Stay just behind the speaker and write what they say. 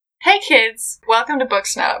Hey kids, welcome to Book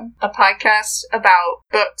Snub, a podcast about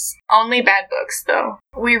books. Only bad books, though.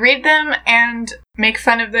 We read them and make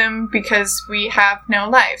fun of them because we have no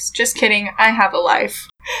lives. Just kidding, I have a life.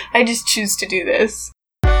 I just choose to do this.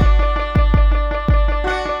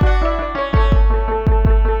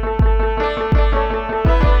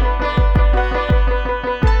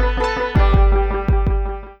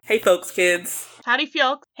 Hey folks, kids. Howdy,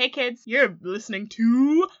 folks. Hey, kids. You're listening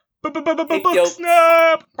to Book folks.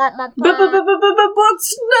 Snub. Book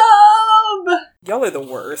Snub! Y'all are the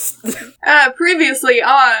worst. Previously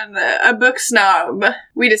on a Book Snub,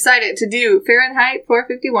 we decided to do Fahrenheit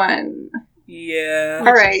 451. Yeah.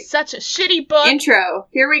 All right. Such a shitty book. Intro.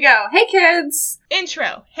 Here we go. Hey kids!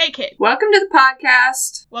 Intro. Hey, kid. Welcome to the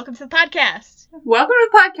podcast. Welcome to the podcast. Welcome to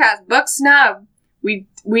the podcast, Book Snub.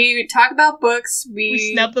 We talk about books. We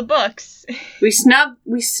snub the books. We snub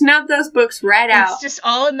those books right out. It's just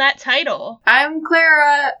all in that title. I'm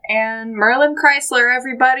Clara and Merlin Chrysler,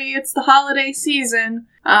 everybody. It's the holiday season.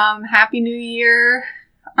 Happy New Year.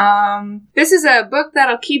 This is a book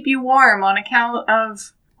that'll keep you warm on account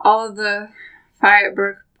of all of the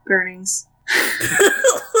fire burnings.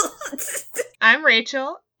 I'm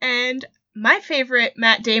Rachel, and my favorite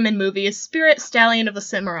Matt Damon movie is Spirit Stallion of the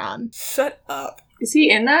Cimarron. Shut up. Is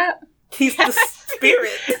he in that? He's the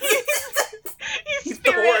spirit. He's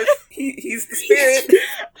the horse. He's the spirit.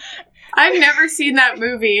 I've never seen that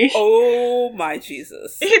movie. Oh my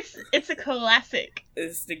Jesus. It's a classic.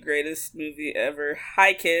 It's the greatest movie ever.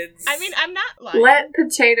 Hi, kids. I mean, I'm not lying. Let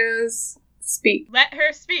potatoes speak. Let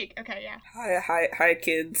her speak. Okay, yeah. Hi,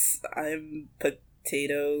 kids. I'm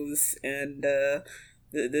Potatoes, and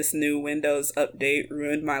this new Windows update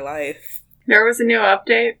ruined my life. There was a new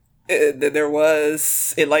update? There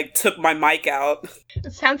was. It, took my mic out.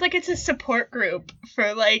 It sounds like it's a support group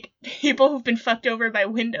for, people who've been fucked over by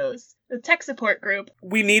Windows. The tech support group.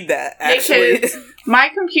 We need that, actually. Hey kids, my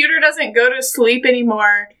computer doesn't go to sleep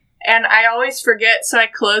anymore, and I always forget, so I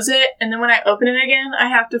close it, and then when I open it again, I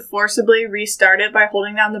have to forcibly restart it by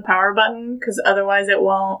holding down the power button, because otherwise it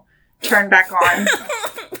won't turn back on.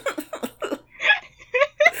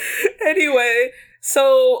 Anyway,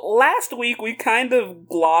 so last week we kind of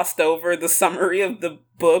glossed over the summary of the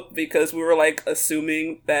book because we were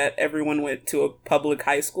assuming that everyone went to a public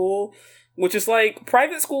high school, which is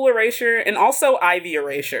private school erasure and also Ivy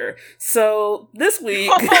erasure. So this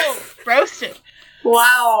week... Oh, roasted.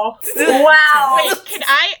 Wow. Wow. Wait, can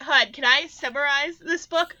I summarize this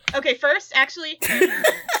book? Okay, first,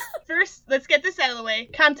 let's get this out of the way.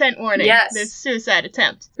 Content warning. Yes. There's suicide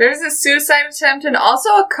attempt. There's a suicide attempt and also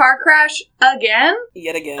a car crash again?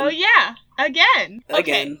 Yet again. Oh, yeah. Again.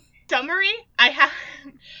 Again. Okay. Summary,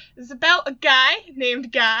 it's about a guy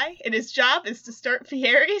named Guy, and his job is to start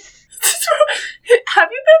Fieries. Have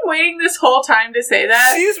you been waiting this whole time to say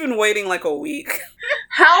that? She's been waiting a week.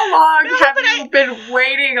 How long have you been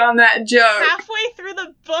waiting on that joke? Halfway through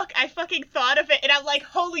the book, I fucking thought of it, and I'm like,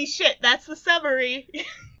 holy shit, that's the summary.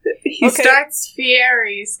 He starts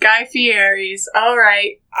Fieries. Guy Fieries.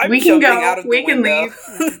 Alright. We can go. We can leave.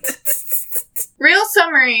 Real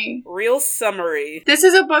summary. This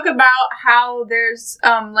is a book about how there's,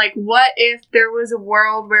 what if there was a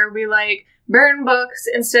world where we, burn books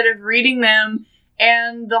instead of reading them,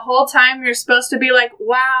 and the whole time you're supposed to be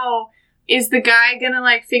wow, is the guy gonna,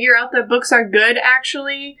 figure out that books are good,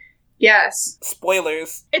 actually? Yes.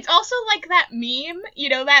 Spoilers. It's also that meme,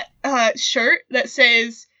 that shirt that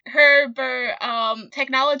says,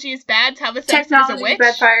 technology is bad, Thomas Edison is a witch. Technology,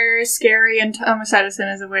 bad, fire is scary, and Thomas Edison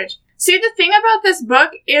is a witch. See, the thing about this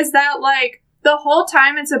book is that, the whole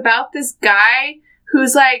time it's about this guy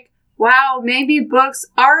who's wow, maybe books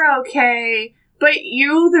are okay, but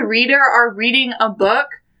you, the reader, are reading a book,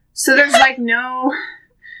 so there's, no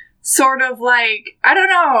sort of, I don't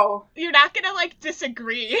know. You're not gonna,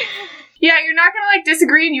 disagree. Yeah, you're not gonna,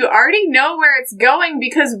 disagree, and you already know where it's going,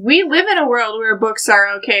 because we live in a world where books are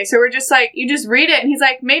okay, so we're just you just read it, and he's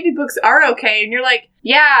maybe books are okay, and you're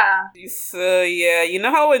yeah. So, yeah, you know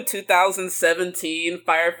how in 2017,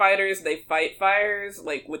 firefighters, they fight fires,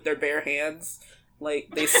 with their bare hands?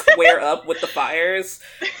 They square up with the fires?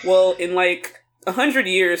 Well, in, 100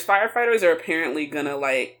 years, firefighters are apparently gonna,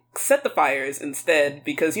 set the fires instead,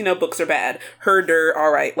 because, books are bad. Herder,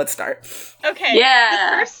 alright, let's start. Okay,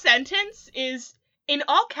 yeah. The first sentence is, in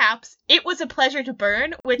all caps, it was a pleasure to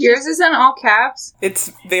burn, which Yours is in all caps?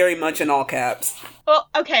 It's very much in all caps. Well,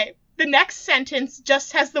 okay, the next sentence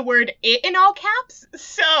just has the word it in all caps,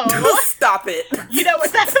 so... Stop it. You know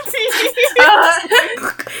what that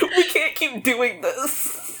means? We can't keep doing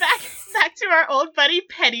this. Back to our old buddy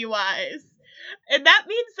Pennywise. And that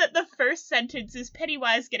means that the first sentence is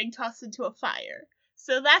Pennywise getting tossed into a fire.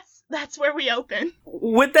 So that's where we open.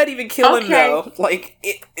 Would that even kill him, though? Like,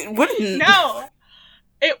 it wouldn't. No,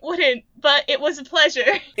 it wouldn't, but it was a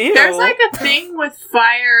pleasure. Ew. There's, like, a thing with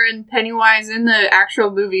fire and Pennywise in the actual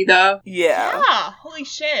movie, though. Yeah. Yeah, holy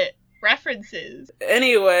shit. References.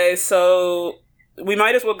 Anyway, so we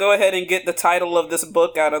might as well go ahead and get the title of this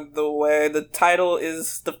book out of the way. The title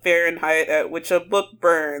is The Fahrenheit at Which a Book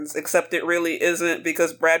Burns, except it really isn't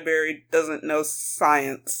because Bradbury doesn't know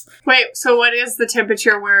science. Wait, so what is the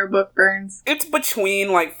temperature where a book burns? It's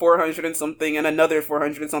between, like, 400 and something and another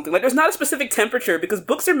 400 and something. Like, there's not a specific temperature because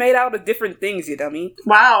books are made out of different things, you dummy.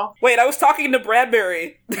 Wow. Wait, I was talking to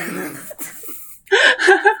Bradbury.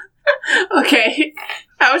 Okay.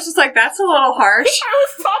 I was just like, that's a little harsh. I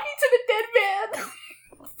was talking to the dead man.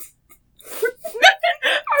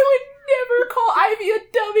 I would never call Ivy a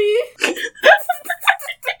dummy.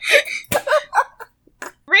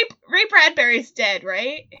 Ray Bradbury's dead,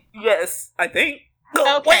 right? Yes, I think.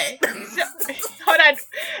 Okay. So, hold on.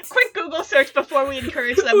 Quick Google search before we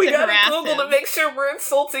encourage them to harass him. We gotta Google to make sure we're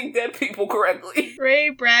insulting dead people correctly.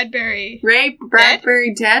 Ray Bradbury.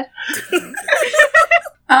 Dead?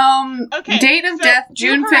 Okay. Date of death,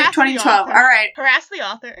 June 5th, 2012. Alright. Harass the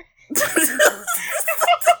author.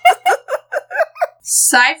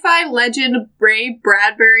 Sci-fi legend Ray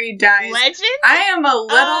Bradbury dies. Legend? I am a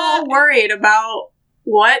little worried about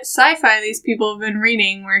what sci-fi these people have been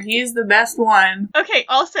reading, where he's the best one. Okay,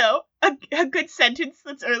 also, a good sentence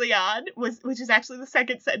that's early on, which is actually the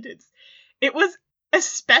second sentence. It was a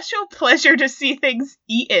special pleasure to see things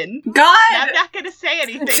eaten. God! I'm not gonna say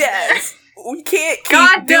anything. Jess, we can't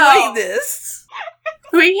keep doing this.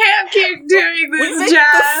 We can't keep doing this, we make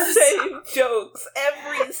the same jokes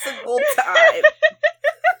every single time.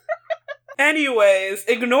 Anyways,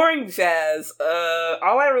 ignoring Jazz,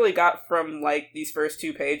 all I really got from, like, these first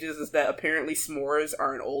 2 pages is that apparently s'mores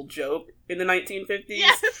are an old joke in the 1950s.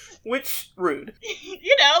 Yes! Which, rude.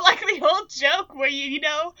 You know, like the old joke where you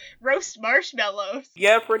roast marshmallows.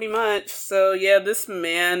 Yeah, pretty much. So, yeah, this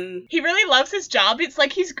man... He really loves his job. It's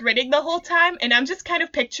like he's grinning the whole time, and I'm just kind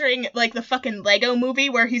of picturing, like, the fucking Lego movie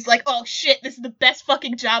where he's like, oh shit, this is the best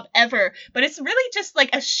fucking job ever. But it's really just,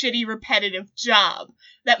 like, a shitty, repetitive job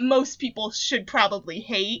that most people should probably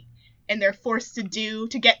hate, and they're forced to do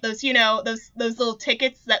to get those, those little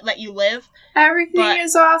tickets that let you live. Everything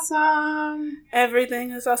is awesome.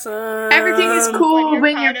 Everything is awesome. Everything is cool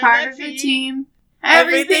when you're part of the team.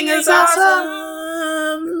 Everything is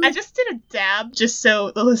awesome. I just did a dab, just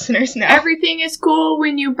so the listeners know. Everything is cool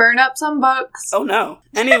when you burn up some books. Oh no.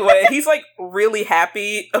 Anyway, he's like really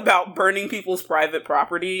happy about burning people's private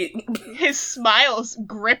property. His smile's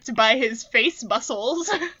gripped by his face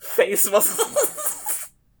muscles. Face muscles.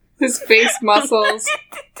 His face muscles.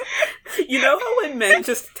 You know how when men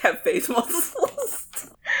just have face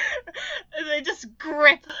muscles? And they just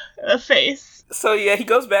grip a face. So yeah, he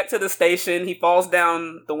goes back to the station. He falls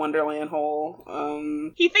down the Wonderland hole.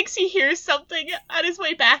 He thinks he hears something on his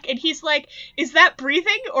way back, and he's like, is that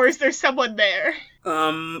breathing, or is there someone there?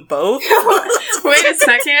 Both? Wait a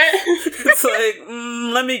second. It's like,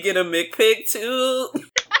 let me get a McPig too.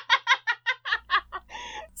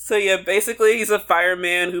 So yeah, basically he's a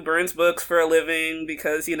fireman who burns books for a living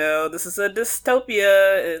because, this is a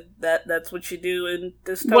dystopia. That's what you do in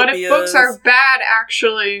dystopias. What if books are bad,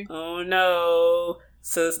 actually? Oh no.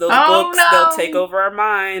 Says those books, they'll take over our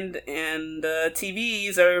mind, and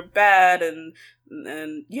TVs are bad, and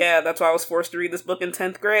yeah, that's why I was forced to read this book in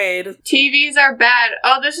 10th grade. TVs are bad.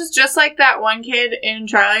 Oh, this is just like that one kid in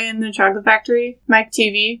Charlie and the Chocolate Factory, Mike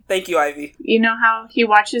TV. Thank you, Ivy. You know how he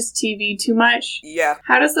watches TV too much? Yeah.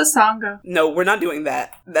 How does the song go? No, we're not doing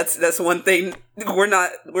that. That's one thing. We're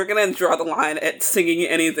gonna draw the line at singing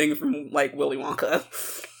anything from, like, Willy Wonka.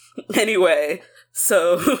 Anyway,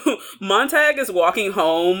 so Montag is walking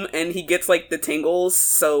home and he gets like the tingles,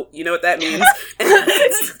 so you know what that means.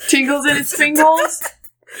 Tingles in his fingers.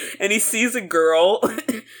 And he sees a girl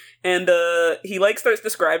and he like starts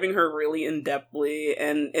describing her really in-depthly,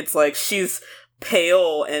 and it's like she's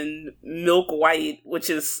pale and milk white, which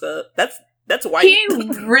is that's white. He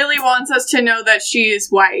really wants us to know that she is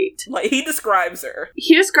white. Like, he describes her.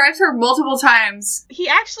 He describes her multiple times. He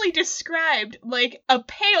actually described, like, a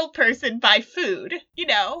pale person by food,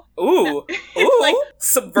 Ooh. Ooh. Like,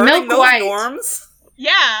 subverting those white norms?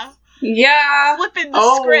 Yeah. Yeah. Flipping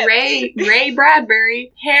the script. Ray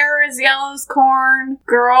Bradbury. Hair is yellow as corn.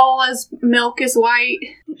 Girl as milk is white.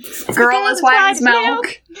 Girl as white as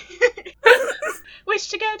milk. Wish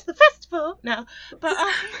to go to the festival. No. But,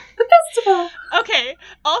 the festival. Okay.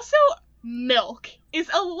 Also, milk. is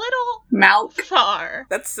a little Milk. far.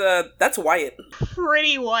 That's white.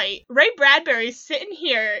 Pretty white. Ray Bradbury's sitting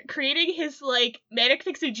here creating his, like, Manic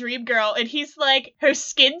Pixie Dream Girl, and he's like, her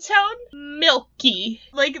skin tone? Milky.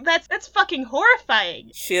 Like, that's fucking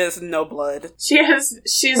horrifying. She has no blood.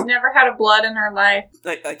 She's never had a blood in her life.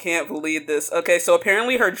 I can't believe this. Okay, so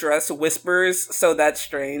apparently her dress whispers, so that's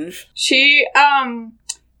strange.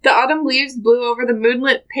 The autumn leaves blew over the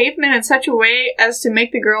moonlit pavement in such a way as to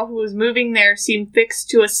make the girl who was moving there seem fixed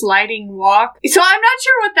to a sliding walk. So I'm not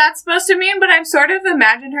sure what that's supposed to mean, but I'm sort of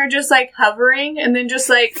imagine her just, like, hovering and then just,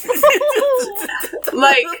 like,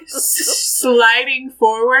 sliding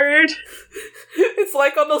forward. It's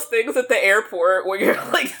like on those things at the airport where you're,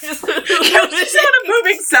 like, just on a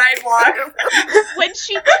moving sidewalk. When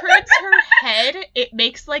she turns her head, it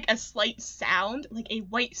makes, like, a slight sound, like a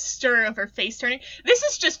white stir of her face turning. This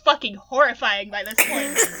is just fucking horrifying by this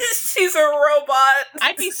point. She's a robot.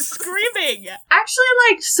 I'd be screaming. Actually,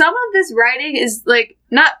 like, some of this writing is, like,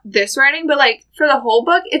 not this writing, but, like, for the whole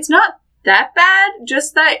book, it's not that bad,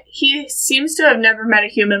 just that he seems to have never met a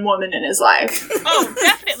human woman in his life. Oh,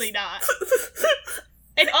 definitely not.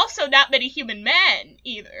 And also not many human men,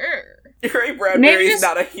 either. Ray Bradbury's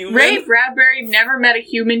not a human. Ray Bradbury never met a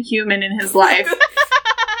human in his life.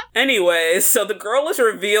 Anyway, so the girl is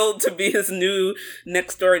revealed to be his new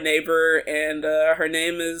next-door neighbor, and her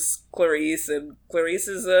name is Clarice, and Clarice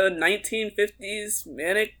is a 1950s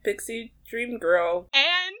Manic Pixie Dream Girl.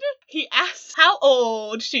 And he asks how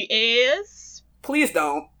old she is. Please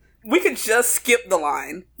don't. We could just skip the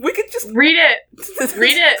line. We could just... Read it.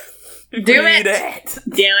 Read it. Do Read it.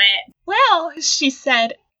 Do it. Well, she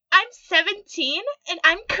said, I'm 17 and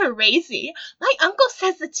I'm crazy. My uncle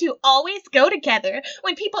says the two always go together.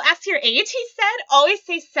 When people ask your age, he said, always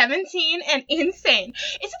say 17 and insane.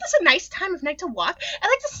 Isn't this a nice time of night to walk? I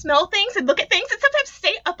like to smell things and look at things and sometimes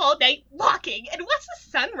stay up all night walking and watch the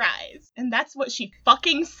sunrise. And that's what she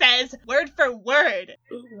fucking says, word for word.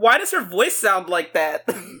 Why does her voice sound like that?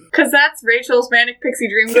 Because that's Rachel's Manic Pixie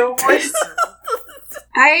Dream Girl voice.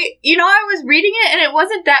 I was reading it and it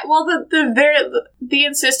wasn't that well. The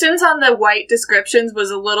insistence on the white descriptions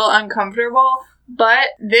was a little uncomfortable, but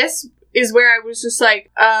this is where I was just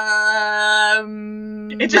like,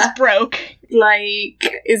 it just broke.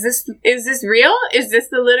 Like, is this real? Is this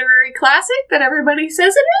the literary classic that everybody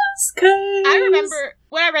says it is? 'Cause I remember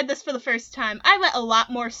when I read this for the first time, I let a lot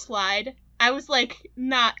more slide. I was like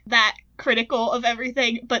not that critical of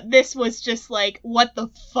everything, but this was just like, what the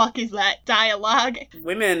fuck is that dialogue?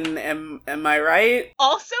 Women, am I right?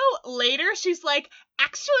 Also, later she's like,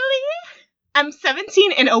 actually, I'm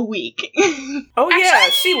 17 in a week. Oh yeah,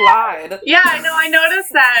 she lied. Yeah, I know, I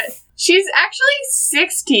noticed that. She's actually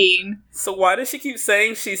 16. So why does she keep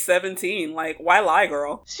saying she's 17? Like, why lie,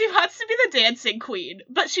 girl? She wants to be the dancing queen,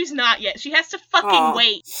 but she's not yet. She has to fucking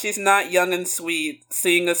wait. She's not young and sweet,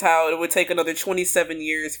 seeing as how it would take another 27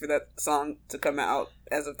 years for that song to come out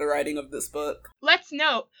as of the writing of this book. Let's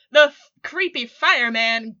note, the creepy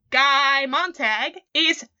fireman, Guy Montag,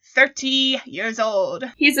 is 30 years old.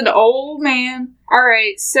 He's an old man.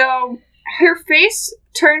 Alright, so her face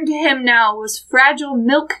turned to him now was fragile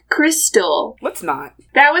milk crystal. Let's not.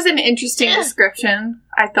 That was an interesting description,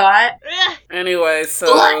 I thought. Anyway,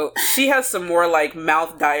 so she has some more, like,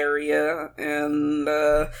 mouth diarrhea, and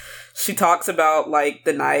she talks about, like,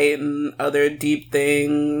 the night and other deep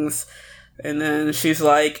things. And then she's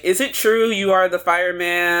like, is it true you are the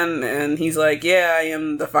fireman? And he's like, yeah, I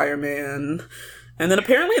am the fireman. And then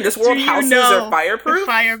apparently in this world, houses are fireproof? The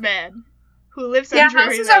fireman who lives on Drury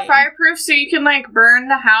houses Lane. are fireproof, so you can, like, burn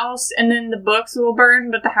the house, and then the books will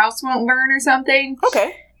burn, but the house won't burn or something.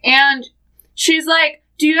 Okay. And she's like,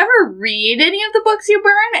 do you ever read any of the books you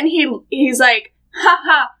burn? And he's like,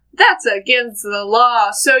 haha, that's against the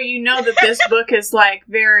law. So you know that this book is, like,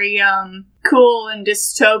 very, cool and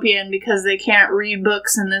dystopian because they can't read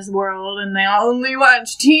books in this world, and they only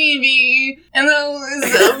watch TV, and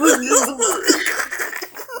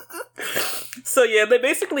So yeah, they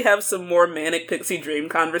basically have some more Manic Pixie Dream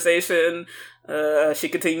conversation. She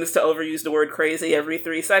continues to overuse the word crazy every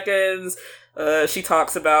 3 seconds. She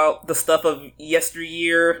talks about the stuff of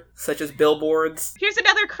yesteryear, such as billboards. Here's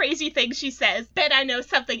another crazy thing she says. Bet I know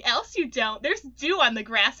something else you don't. There's dew on the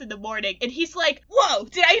grass in the morning. And he's like, whoa,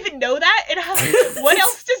 did I even know that? And I was like, what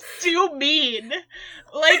else does dew mean?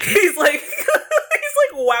 Like, he's like,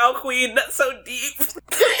 wow, queen, that's so deep.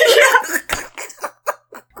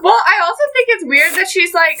 Well, I also think it's weird that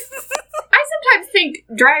she's like, I sometimes think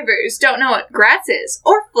drivers don't know what grass is,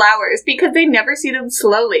 or flowers, because they never see them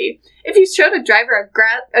slowly. If you showed a driver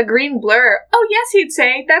a green blur, oh yes, he'd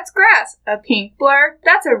say, that's grass. A pink blur,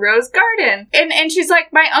 that's a rose garden. And she's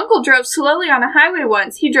like, my uncle drove slowly on a highway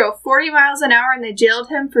once. He drove 40 miles an hour and they jailed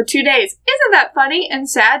him for 2 days. Isn't that funny and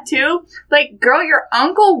sad too? Like, girl, your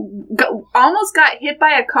uncle almost got hit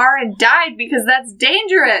by a car and died because that's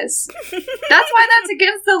dangerous. That's why that's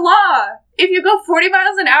against the law. If you go 40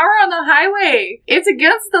 miles an hour on the highway, it's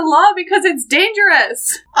against the law because it's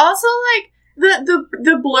dangerous. Also, like,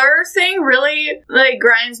 the blur thing really, like,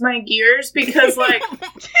 grinds my gears because, like,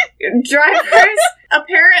 drivers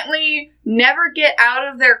apparently never get out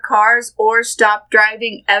of their cars or stop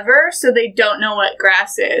driving ever, so they don't know what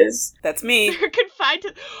grass is. That's me. They're confined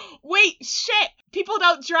to... Wait, shit! People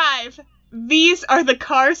don't drive. These are the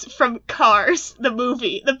cars from Cars, the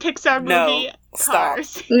movie, the Pixar movie. No, Cars.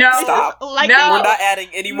 Stop. No. Stop. No. We're not adding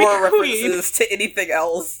any more references to anything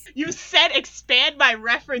else. You said expand my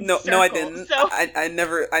reference circle. No, I didn't. So I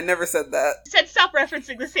never said that. You said stop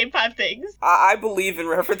referencing the same 5 things. I believe in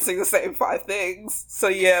referencing the same 5 things. So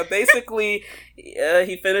yeah, basically,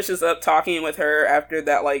 he finishes up talking with her after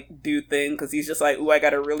that, like, dude thing, because he's just like, ooh, I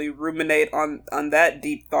gotta really ruminate on that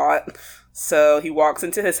deep thought. So he walks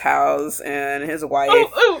into his house, and his wife...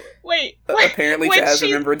 Wait. Apparently Jazz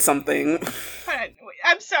remembered something.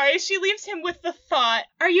 I'm sorry, she leaves him with the thought,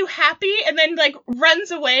 are you happy? And then, like,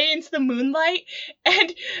 runs away into the moonlight.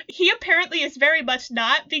 And he apparently is very much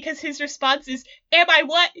not, because his response is, am I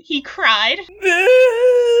what? He cried. Are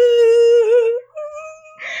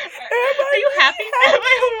you happy? Am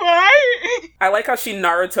I what? I like how she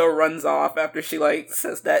Naruto runs off after she, like,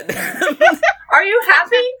 says that. Are you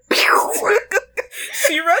happy?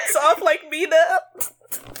 She runs off like Mina.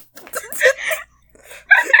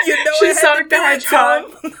 You know, she's Sonic the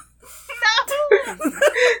Hedgehog. No.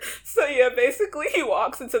 So yeah, basically he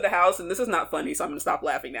walks into the house, and this is not funny, so I'm gonna stop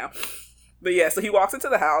laughing now. But yeah, so he walks into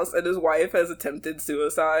the house, and his wife has attempted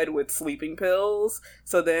suicide with sleeping pills.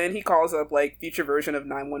 So then he calls up, like, future version of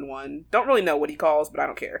 911. Don't really know what he calls, but I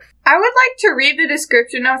don't care. I would like to read the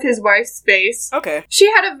description of his wife's face. Okay. She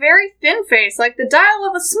had a very thin face, like the dial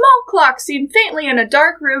of a small clock seen faintly in a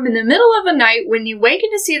dark room in the middle of a night when you waken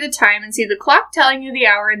to see the time and see the clock telling you the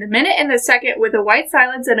hour and the minute and the second with a white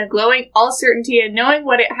silence and a glowing all certainty and knowing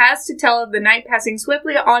what it has to tell of the night passing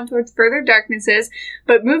swiftly on towards further darknesses,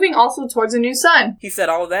 but moving also towards a new sun. He said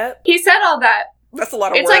all of that? He said all that. That's a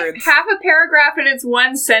lot of it's words. It's like half a paragraph and it's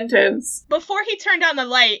one sentence. Before he turned on the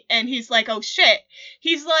light and he's like, oh shit,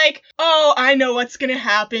 he's like, oh, I know what's gonna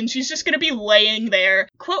happen. She's just gonna be laying there,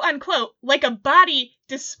 quote unquote, like a body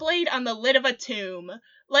displayed on the lid of a tomb.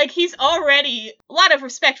 Like, he's already a lot of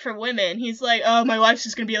respect for women. He's like, oh, my wife's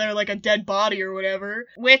just gonna be there like a dead body or whatever.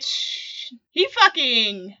 Which, he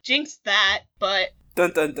fucking jinxed that, but...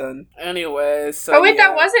 Dun dun dun. Anyway, so oh wait,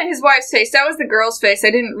 that wasn't his wife's face. That was the girl's face. I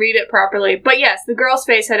didn't read it properly. But yes, the girl's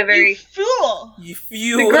face had a very... You fool! You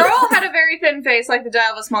fool! The girl had a very thin face, like the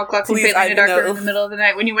dial of a small clock, Please, in the dark room in the middle of the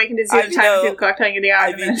night when you wake to see the time and see the clock telling you the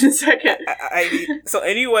hour in a second. So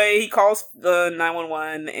anyway, he calls the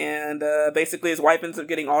 911, and basically his wife ends up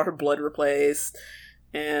getting all her blood replaced.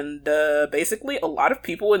 And basically a lot of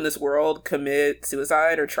people in this world commit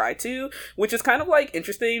suicide or try to, which is kind of like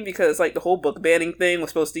interesting because like the whole book banning thing was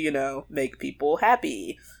supposed to, you know, make people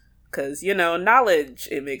happy. Because, you know, knowledge,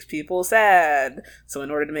 it makes people sad. So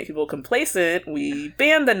in order to make people complacent, we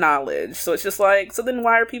ban the knowledge. So it's just like, so then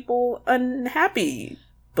why are people unhappy?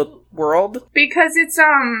 Book world? Because it's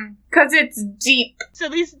deep. So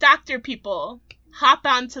these doctor people hop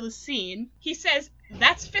onto the scene. He says,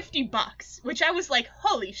 that's $50, which I was like,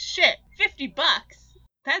 holy shit, $50.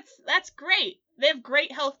 That's great. They have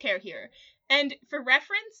great healthcare here. And for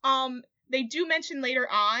reference, they do mention later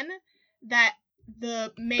on that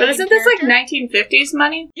the main But isn't this like 1950s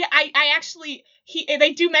money? Yeah, I actually,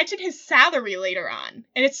 they do mention his salary later on,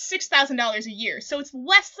 and it's $6,000 a year, so it's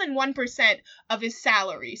less than 1% of his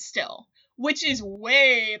salary still. Which is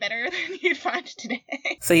way better than you'd find today.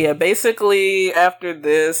 So yeah, basically, after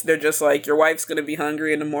this, they're just like, your wife's gonna be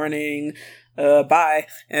hungry in the morning, bye.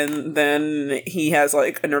 And then he has,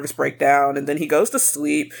 like, a nervous breakdown, and then he goes to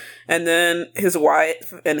sleep, and then his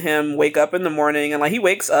wife and him wake up in the morning, and, like, he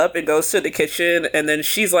wakes up and goes to the kitchen, and then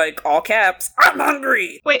she's like, all caps, I'm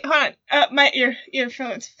hungry! Wait, hold on. My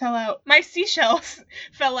earphones fell out. My seashells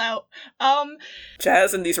fell out.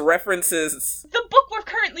 Jazz and these references. The book we're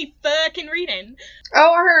currently fucking reading.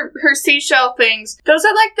 Oh, her seashell things. Those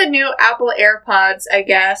are like the new Apple AirPods, I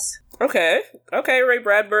guess. Okay, Ray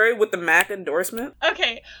Bradbury with the Mac endorsement.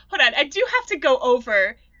 Okay, hold on. I do have to go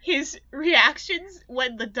over his reactions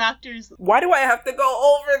when the doctors... Why do I have to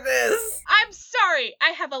go over this? I'm sorry, I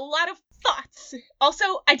have a lot of thoughts. Also,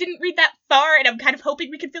 I didn't read that far, and I'm kind of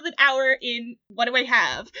hoping we can fill an hour in... What do I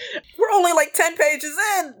have? We're only like 10 pages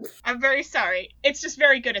in! I'm very sorry. It's just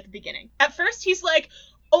very good at the beginning. At first, he's like,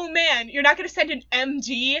 oh man, you're not gonna send an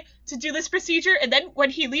MD to do this procedure? And then when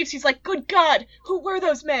he leaves, he's like, good God, who were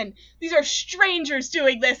those men? These are strangers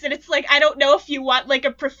doing this. And it's like, I don't know if you want like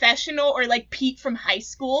a professional or like Pete from high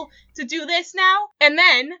school to do this now. And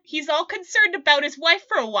then he's all concerned about his wife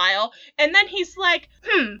for a while. And then he's like,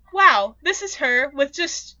 wow, this is her with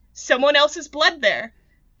just someone else's blood there.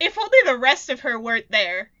 If only the rest of her weren't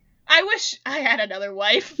there. I wish I had another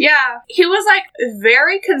wife. Yeah, he was, like,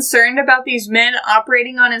 very concerned about these men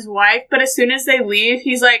operating on his wife, but as soon as they leave,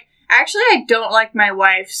 he's like, actually, I don't like my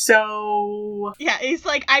wife, so... Yeah, he's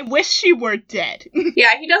like, I wish she were dead.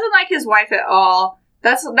 Yeah, he doesn't like his wife at all.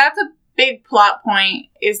 That's a big plot point,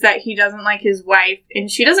 is that he doesn't like his wife, and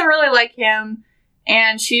she doesn't really like him,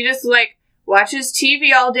 and she just, like, watches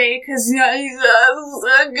TV all day, because,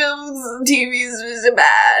 TV's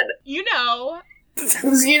bad. You know...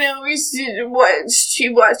 she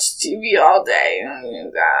watched TV all day.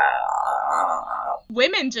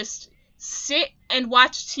 Women just sit and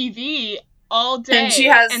watch TV all day. And she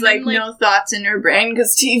has, and like, no thoughts in her brain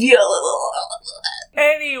because TV...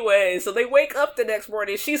 Anyway, so they wake up the next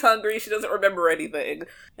morning. She's hungry. She doesn't remember anything.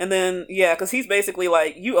 And then, yeah, because he's basically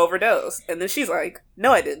like, you overdosed. And then she's like,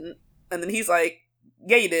 no, I didn't. And then he's like,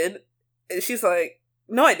 yeah, you did. And she's like,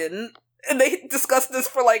 no, I didn't. And they discuss this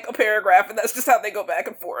for, like, a paragraph, and that's just how they go back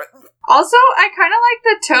and forth. Also, I kind of like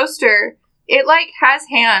the toaster. It, like, has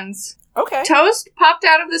hands. Okay. Toast popped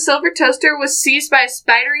out of the silver toaster was seized by a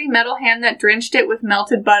spidery metal hand that drenched it with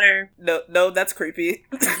melted butter. No, that's creepy.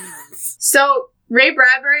 So, Ray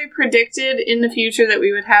Bradbury predicted in the future that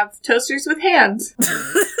we would have toasters with hands.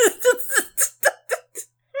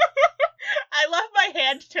 I love my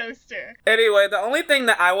hand toaster. Anyway, the only thing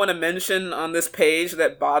that I want to mention on this page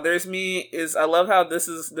that bothers me is I love how this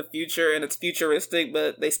is the future and it's futuristic,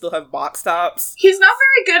 but they still have box tops. He's not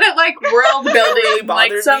very good at, like, world building. Really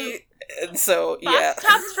bothered me. And so, yeah. Box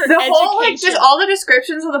tops for the education. whole, like, just all the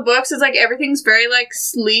descriptions of the books is, like, everything's very, like,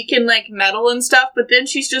 sleek and, like, metal and stuff, but then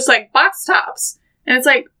she's just, like, box tops. And it's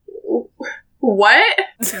like, what?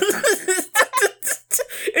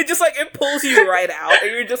 It just, like, it pulls you right out.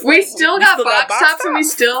 And you're just like, we still got box tops and we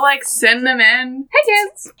still, like, send them in. Hey,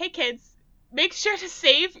 kids! Hey, kids. Make sure to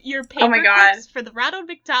save your paper clips for the Ronald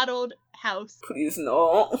McDonald house. Please,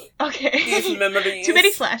 no. Okay. These memories. Too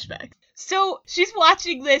many flashbacks. So, she's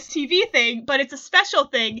watching this TV thing, but it's a special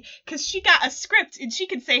thing, because she got a script, and she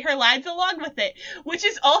can say her lines along with it. Which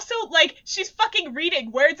is also, like, she's fucking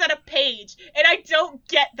reading words on a page, and I don't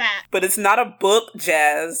get that. But it's not a book,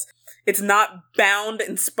 Jazz. It's not bound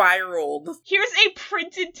and spiraled. Here's a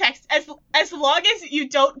printed text. As long as you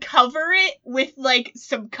don't cover it with, like,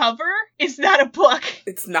 some cover, it's not a book.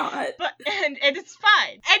 It's not. But and it's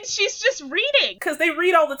fine. And she's just reading. Because they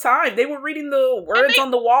read all the time. They were reading the words on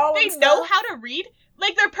the wall and stuff. They know how to read.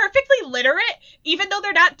 Like, they're perfectly literate, even though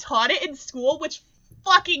they're not taught it in school, which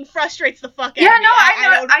fucking frustrates the fuck out of me. Yeah, no,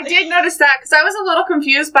 I did notice that, because I was a little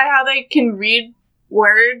confused by how they can read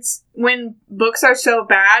words when books are so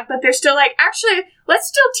bad, but they're still like, actually, let's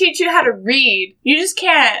still teach you how to read. You just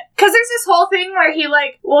can't. Because there's this whole thing where he,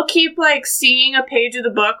 like, will keep, like, seeing a page of the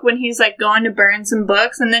book when he's, like, going to burn some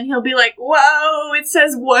books, and then he'll be like, whoa, it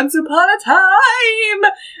says once upon a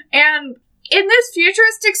time! And in this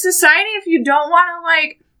futuristic society, if you don't want to,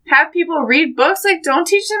 like, have people read books, like, don't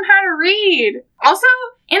teach them how to read. Also,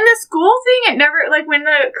 in the school thing, it never, like, when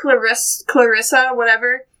the Clarissa,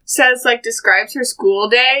 whatever, says, like, describes her school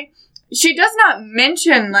day, she does not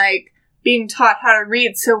mention, like, being taught how to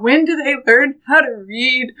read. So when do they learn how to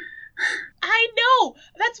read? I know!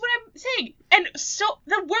 That's what I'm saying. And so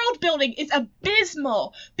the world building is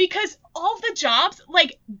abysmal because all the jobs,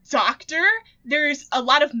 like doctor, there's a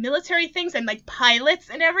lot of military things and like pilots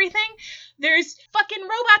and everything. There's fucking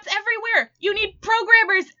robots everywhere. You need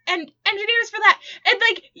programmers and engineers for that. And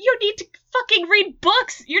like, you need to fucking read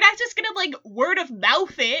books. You're not just gonna like word of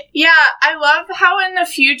mouth it. Yeah, I love how in the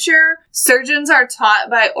future surgeons are taught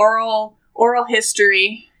by oral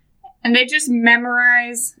history. And they just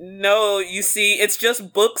memorize. No, you see, it's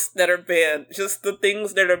just books that are banned. Just the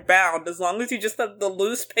things that are bound. As long as you just have the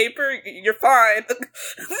loose paper, you're fine.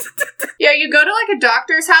 Yeah, you go to, like, a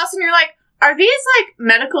doctor's house and you're like, are these, like,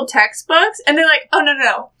 medical textbooks? And they're like, oh,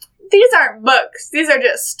 no. These aren't books. These are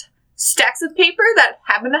just stacks of paper that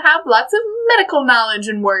happen to have lots of medical knowledge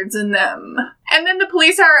and words in them. And then the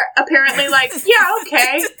police are apparently like, yeah,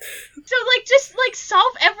 okay. So, like, just, like,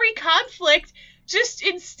 solve every conflict. just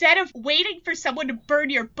instead of waiting for someone to burn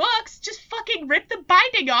your books, just fucking rip the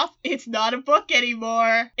binding off. It's not a book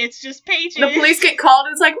anymore. It's just pages. The police get called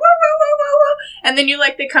and it's like, whoa, whoa, whoa, whoa, whoa. And then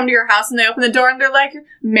they come to your house and they open the door and they're like,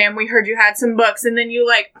 ma'am, we heard you had some books. And then you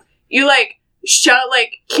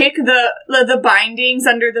kick the bindings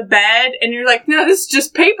under the bed and you're like, no, this is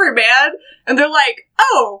just paper, man. And they're like,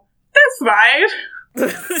 oh, that's fine.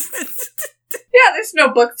 Yeah, there's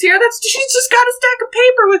no books here. She's just got a stack of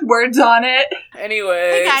paper with words on it.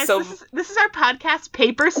 Anyway, hey guys, so this is our podcast,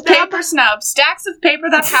 Paper Snub. Paper Snub. Stacks of paper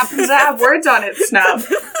that happens to have words on it, Snub.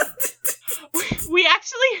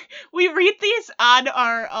 We read these on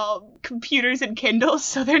our computers and Kindles,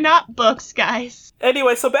 so they're not books, guys.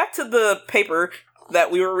 Anyway, so back to the paper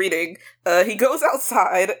that we were reading. He goes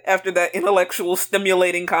outside after that intellectual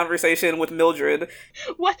stimulating conversation with Mildred.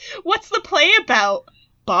 What's the play about?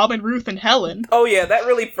 Bob and Ruth and Helen. Oh yeah, that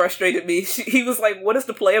really frustrated me. He was like, what is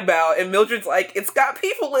the play about? And Mildred's like, it's got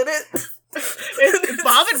people in it. It's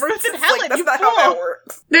Bob and Ruth and Helen. Like, that's not how that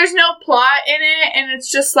works. There's no plot in it, and it's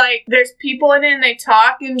just like, there's people in it and they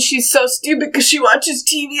talk, and she's so stupid because she watches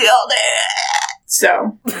TV all day.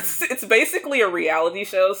 So. It's basically a reality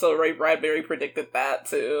show, so Ray Bradbury predicted that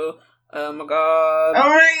too. Oh my god. Oh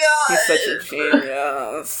my god. He's such a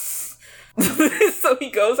genius. So he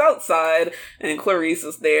goes outside and Clarice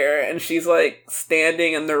is there and she's like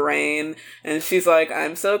standing in the rain and she's like,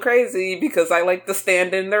 I'm so crazy because I like to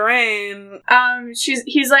stand in the rain.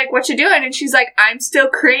 He's like, what you doing? And she's like, I'm still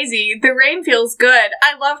crazy. The rain feels good.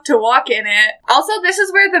 I love to walk in it. Also, this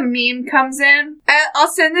is where the meme comes in. I'll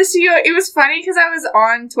send this to you. It was funny because I was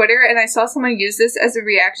on Twitter and I saw someone use this as a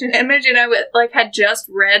reaction image and I had just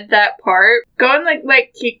read that part. Go and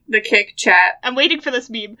kick the Kik chat. I'm waiting for this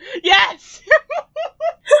meme. Yes!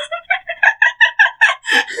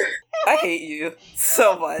 I hate you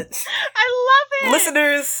so much. I love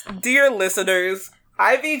it! Dear listeners,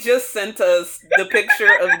 Ivy just sent us the picture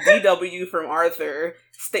of DW from Arthur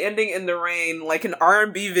standing in the rain like an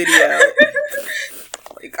R&B video.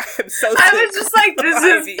 Like, I'm so sick. I was just like, this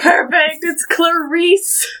is perfect. It's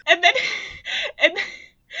Clarice.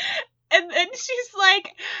 And then she's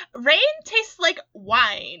like, rain tastes like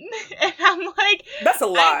wine. And I'm like, that's a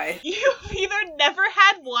lie. You've either never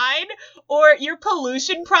had wine or your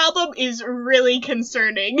pollution problem is really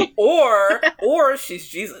concerning. Or she's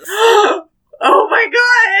Jesus. Oh my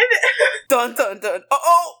god! Dun dun dun.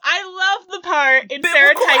 Oh! I love the part in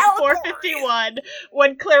Fahrenheit 451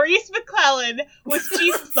 when Clarice McClellan was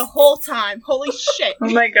Jesus the whole time. Holy shit.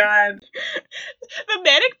 Oh my god. The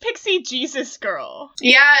Manic Pixie Jesus girl.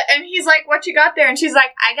 Yeah, and he's like, what you got there? And she's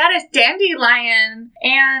like, I got a dandelion.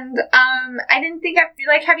 And, I didn't think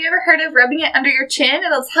have you ever heard of rubbing it under your chin?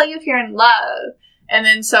 It'll tell you if you're in love. And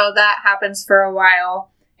then so that happens for a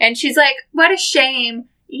while. And she's like, what a shame.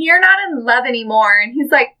 You're not in love anymore. And he's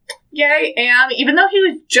like, yeah, I am. Even though he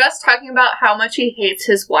was just talking about how much he hates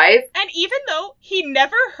his wife. And even though he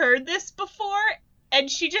never heard this before, and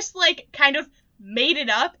she just, kind of made it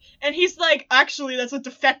up, and he's like, actually, that's a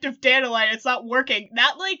defective dandelion. It's not working.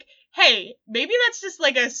 Not hey, maybe that's just,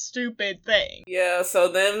 a stupid thing. Yeah, so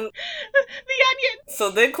then... the onion! So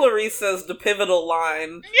then Clarice says the pivotal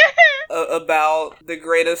line about the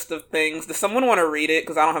greatest of things. Does someone want to read it?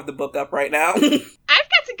 Because I don't have the book up right now. I've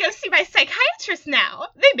got to go see my psychiatrist now.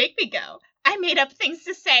 They make me go. I made up things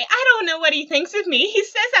to say. I don't know what he thinks of me. He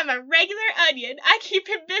says I'm a regular onion. I keep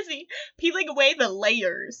him busy peeling away the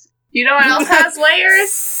layers. You know what else has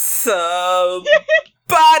layers?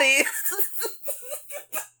 Bodies.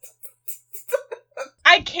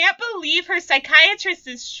 I can't believe her psychiatrist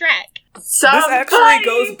is Shrek. This actually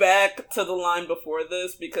goes back to the line before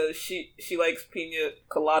this because she likes pina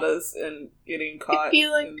coladas and getting caught. If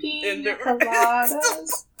you like pina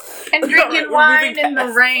coladas and drinking wine in the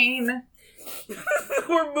rain.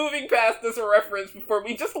 We're moving past this reference before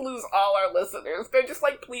we just lose all our listeners. They're just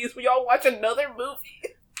like, please, will y'all watch another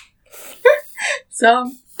movie?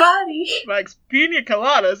 Somebody likes pina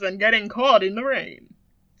coladas and getting caught in the rain.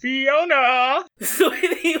 Fiona! So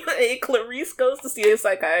anyway, Clarice goes to see a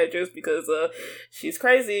psychiatrist because she's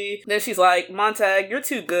crazy. Then she's like, Montag, you're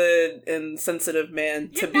too good and sensitive man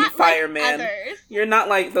to be fireman. Like you're not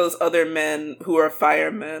like those other men who are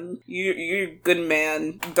firemen. You're a good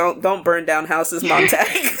man. Don't burn down houses, Montag.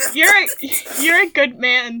 You're a good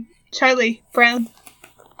man, Charlie Brown.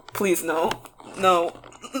 Please, no.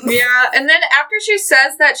 Yeah, and then after she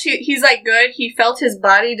says that he's good, he felt his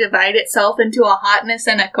body divide itself into a hotness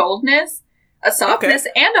and a coldness, a softness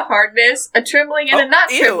and a hardness, a trembling and a not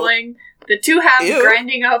trembling, the two halves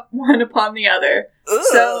grinding up one upon the other. Ugh.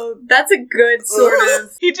 So that's a good sort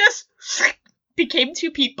of... He just became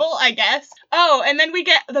two people, I guess. Oh, and then we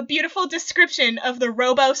get the beautiful description of the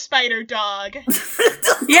Robo Spider Dog.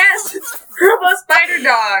 Yes! Robo Spider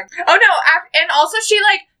Dog! Oh no, and also she,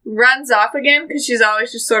 like, runs off again, because she's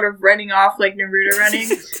always just sort of running off like Naruto running.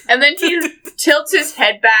 And then he tilts his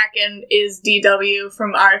head back and is DW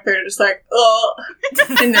from Arthur, just like, oh,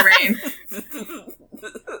 in the rain.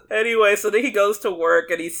 Anyway, so then he goes to work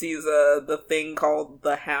and he sees the thing called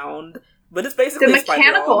the Hound. But it's basically the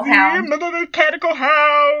mechanical hound. The mechanical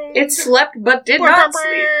hound. It slept but did not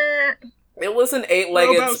sleep. It was an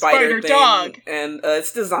 8-legged spider thing, dog. And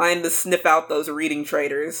it's designed to sniff out those reading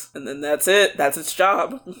traders. And then that's it. That's its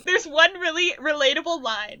job. There's one really relatable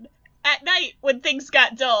line. At night, when things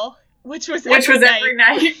got dull, which was every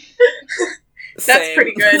night. That's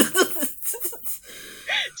pretty good.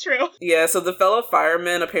 True. Yeah, so the fellow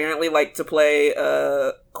firemen apparently like to play,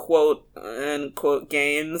 quote-unquote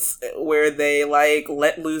games where they, like,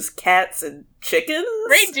 let loose cats and chickens?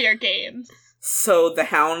 Reindeer games. So the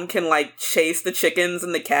hound can, like, chase the chickens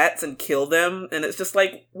and the cats and kill them, and it's just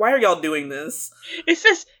like, why are y'all doing this? It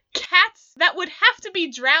says cats that would have to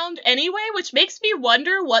be drowned anyway, which makes me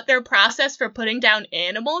wonder what their process for putting down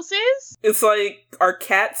animals is. It's like, are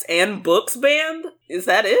cats and books banned? Is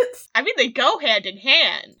that it? I mean, they go hand in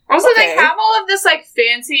hand. Also, they have all of this, like,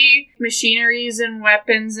 fancy machineries and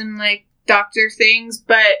weapons and, like, doctor things,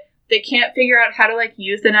 but they can't figure out how to, like,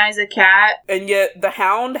 euthanize a cat. And yet, the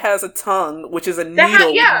hound has a tongue, which is a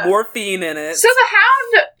needle with morphine in it. So the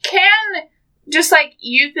hound can just, like,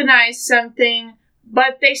 euthanize something,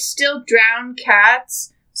 but they still drown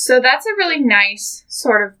cats. So that's a really nice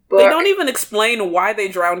sort of book. They don't even explain why they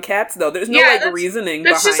drown cats, though. There's no, reasoning behind it.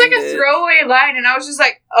 That's just, like, a throwaway line, and I was just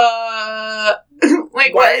like,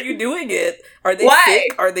 like, why are you doing it? Are they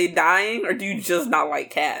sick? Are they dying? Or do you just not like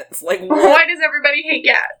cats? Like, what? Why does everybody hate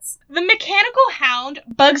cats? The mechanical hound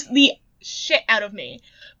bugs the shit out of me.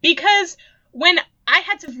 Because when I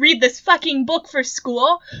had to read this fucking book for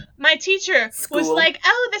school, my teacher was like,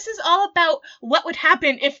 oh, this is all about what would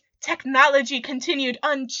happen if technology continued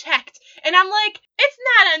unchecked. And I'm like, it's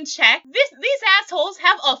not unchecked. These assholes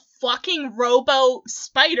have a fucking robo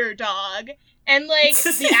spider dog. And, like,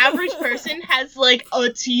 the average person has, like, a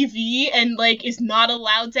TV and, like, is not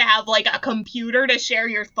allowed to have, like, a computer to share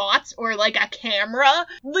your thoughts or, like, a camera.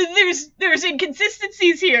 There's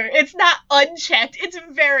inconsistencies here. It's not unchecked. It's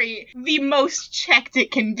the most checked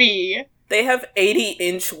it can be. They have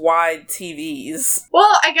 80-inch wide TVs.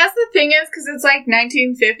 Well, I guess the thing is, because it's like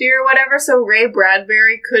 1950 or whatever, so Ray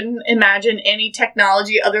Bradbury couldn't imagine any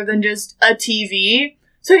technology other than just a TV.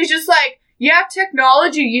 So he's just like, yeah,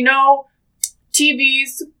 technology, you know,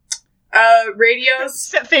 TVs, radios.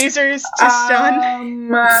 Set phasers to stun.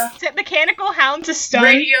 Set mechanical hound to stun.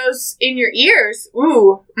 Radios in your ears.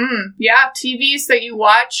 Ooh, yeah, TVs that you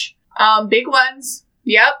watch. Big ones.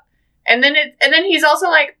 Yep. And then he's also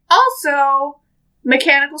like, also,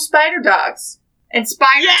 mechanical spider dogs. And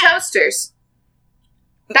spider toasters.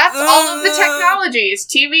 That's all of the technologies.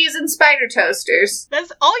 TVs and spider toasters.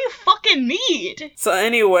 That's all you fucking need. So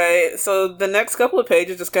anyway, the next couple of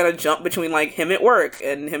pages just kind of jump between, like, him at work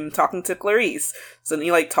and him talking to Clarice. So then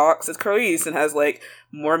he, like, talks to Clarice and has, like,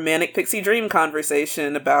 more manic pixie dream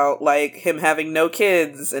conversation about, like, him having no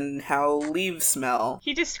kids and how leaves smell.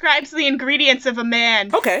 He describes the ingredients of a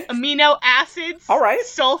man. Okay. Amino acids. All right.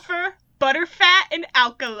 Sulfur. Butterfat and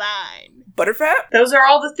alkaline. Butterfat? Those are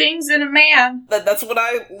all the things in a man. That's what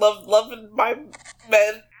I love in my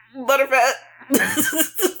man. Butterfat.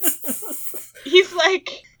 He's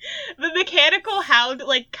like, the mechanical hound,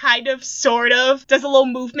 like, kind of, sort of, does a little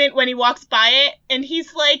movement when he walks by it, and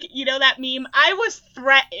he's like, you know that meme, I was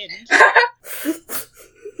threatened.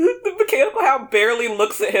 The mechanical hound barely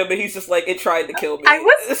looks at him, and he's just like, it tried to kill me. I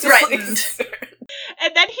was threatened.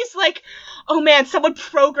 And then he's like, oh man, someone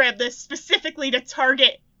programmed this specifically to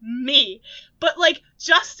target me. But, like,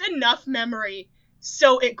 just enough memory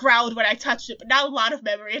so it growled when I touched it, but not a lot of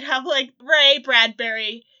memory. And have, like, Ray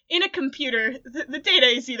Bradbury in a computer, the data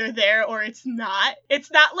is either there or it's not.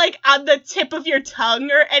 It's not, like, on the tip of your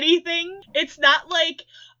tongue or anything. It's not like,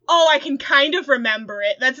 oh, I can kind of remember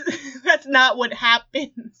it. That's not what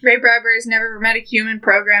happens. Ray Bradbury's never met a human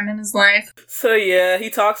program in his life. So yeah, he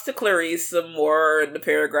talks to Clarice some more in the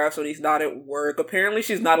paragraphs when he's not at work. Apparently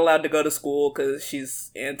she's not allowed to go to school because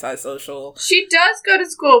she's antisocial. She does go to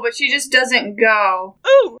school, but she just doesn't go.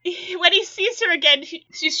 Ooh! When he sees her again,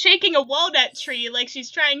 she's shaking a walnut tree like she's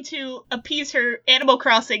trying to appease her Animal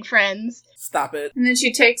Crossing friends. Stop it. And then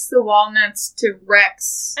she takes the walnuts to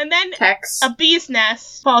Rex. And then Tex. A bee's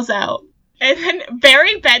nest falls out. And then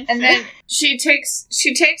Barry Benson. And then she takes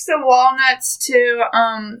the walnuts to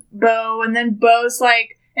Bo, and then Bo's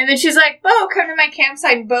like, And then she's like, Bo, come to my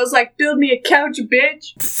campsite. And Bo's like, build me a couch,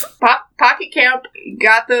 bitch. Pocket Camp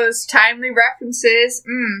got those timely references.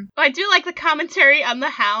 I do like the commentary on the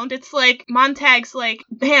Hound. It's like, Montag's like,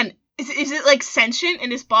 man, is it like sentient?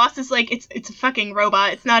 And his boss is like, it's a fucking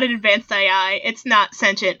robot. It's not an advanced AI. It's not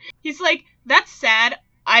sentient. He's like, that's sad.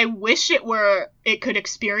 I wish it could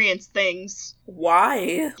experience things.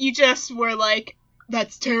 Why? You just were like,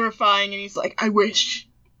 that's terrifying. And he's like, I wish.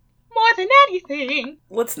 More than anything.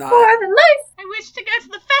 Let's not. More than life. I wish to go to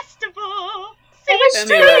the festival.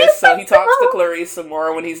 Anyway, so he talks to Clarice some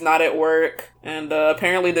more when he's not at work. And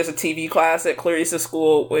apparently there's a TV class at Clarice's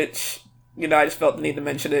school, which... I just felt the need to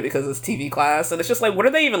mention it because it's TV class, and it's just like, what are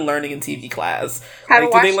they even learning in TV class? How to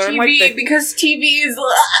watch TV, because TV is...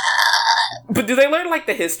 But do they learn,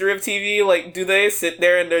 the history of TV? Do they sit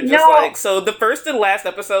there and they're just so the first and last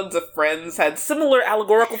episodes of Friends had similar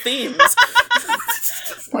allegorical themes.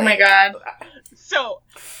 Oh my god. So,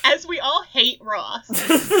 as we all hate Ross.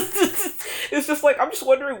 It's just I'm just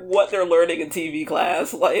wondering what they're learning in TV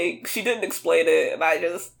class. She didn't explain it, and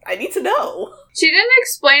I need to know. She didn't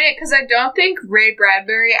explain it because I don't think Ray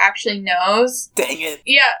Bradbury actually knows. Dang it.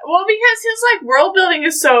 Yeah, well, because his, world building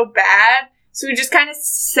is so bad, so he just kind of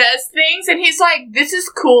says things, and he's like, this is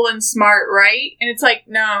cool and smart, right? And it's like,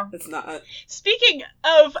 no. It's not. Speaking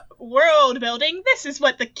of world building, this is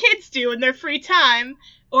what the kids do in their free time.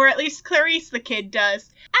 Or at least Clarice the kid does.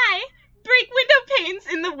 I break window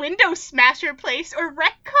panes in the window smasher place or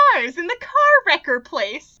wreck cars in the car wrecker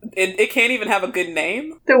place. It can't even have a good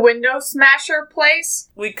name? The window smasher place?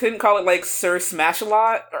 We couldn't call it Sir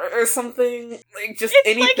Smash-A-Lot or something? Just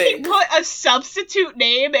anything. It's he put a substitute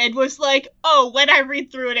name and was like, oh, when I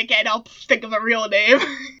read through it again, I'll think of a real name.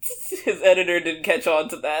 His editor didn't catch on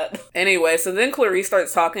to that. Anyway, so then Clarice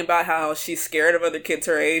starts talking about how she's scared of other kids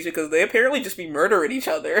her age because they apparently just be murdering each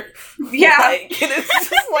other. Yeah. And it's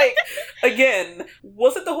just again,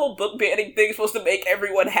 wasn't the whole book banning thing supposed to make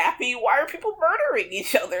everyone happy? Why are people murdering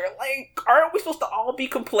each other? Aren't we supposed to all be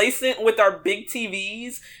complacent with our big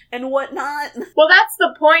TVs and whatnot? Well, that's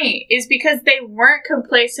the point, is because they weren't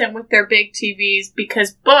complacent with their big TVs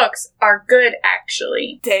because books are good,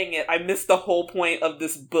 actually. Dang it, I missed the whole point of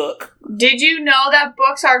this book. Did you know that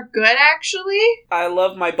books are good, actually? I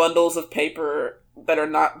love my bundles of paper that are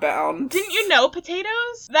not bound. Didn't you know,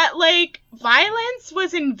 Potatoes, that, violence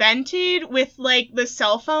was invented with, the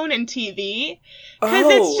cell phone and TV? Because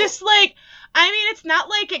it's just, it's not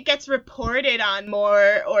like it gets reported on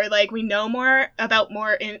more or, we know more about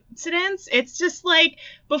more incidents. It's just,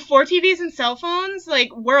 before TVs and cell phones,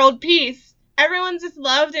 world peace. Everyone just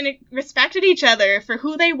loved and respected each other for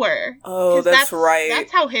who they were. Oh, that's right.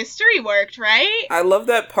 That's how history worked, right? I love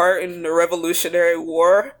that part in the Revolutionary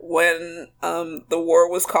War when the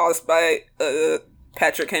war was caused by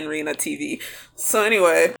Patrick Henry and a TV. So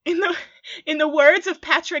anyway. In the words of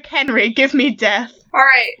Patrick Henry, give me death.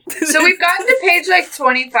 Alright, so we've gotten to page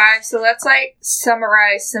 25, so let's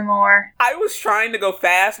summarize some more. I was trying to go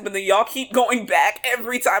fast, but then y'all keep going back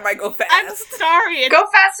every time I go fast. I'm sorry. Go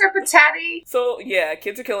faster, Patati! So, yeah,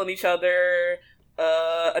 kids are killing each other.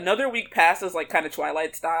 Another week passes kind of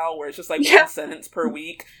Twilight style, where it's just one sentence per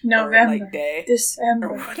week. November. Or, day.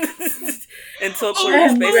 December. Until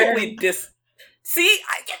Clarice basically See?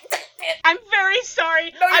 I'm very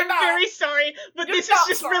sorry. No, I'm not. very sorry, but You're this is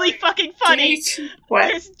just sorry. really fucking funny. What?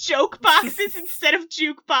 There's joke boxes instead of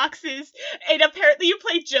juke boxes, and apparently you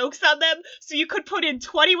play jokes on them, so you could put in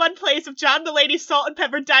 21 plays of John Mulaney's Salt and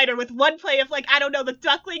Pepper Diner with one play of, I don't know, the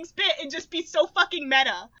Ducklings bit, and just be so fucking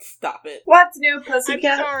meta. Stop it. What's new,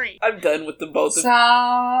 pussycat? I'm sorry. I'm done with the both of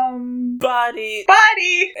Body.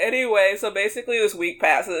 Anyway, so basically this week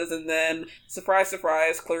passes, and then, surprise,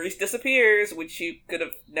 surprise, Clarice disappears, which you could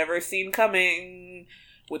have never seen coming,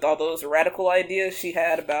 with all those radical ideas she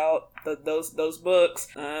had about those books.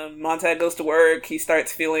 Montag goes to work. He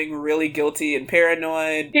starts feeling really guilty and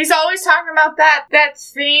paranoid. He's always talking about that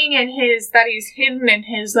thing that he's hidden in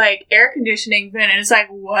his air conditioning vent, and it's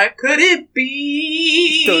what could it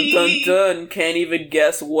be? Dun dun dun! Can't even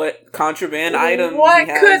guess what contraband item. What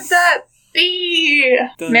he has. could that be?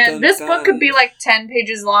 Dun, Man, dun, this dun. book could be 10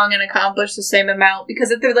 pages long and accomplish the same amount, because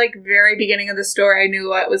at the very beginning of the story I knew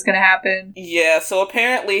what was going to happen. Yeah, so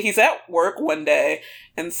apparently he's at work one day,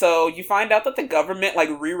 and so you find out that the government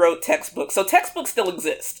rewrote textbooks. So textbooks still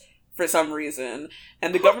exist. for some reason,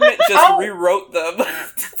 and the government just rewrote them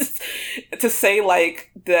to say,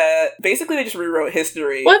 like, that basically they just rewrote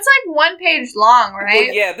history. Well, it's like 1 page long, right?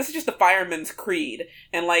 Well, yeah, this is just the fireman's creed,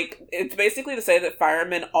 and, like, it's basically to say that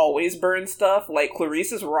firemen always burn stuff. Like,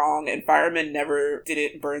 Clarice is wrong, and firemen never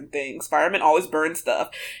didn't burn things. Firemen always burn stuff,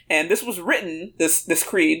 and this was written, this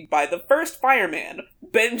creed, by the first fireman,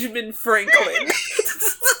 Benjamin Franklin.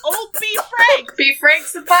 Old B. Frank! B.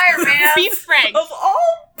 Frank's the fireman! B. Frank! Of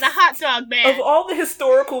all... The hot dog man! Of all the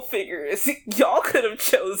historical figures y'all could have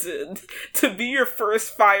chosen to be your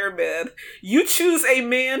first fireman, you choose a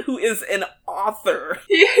man who is an author.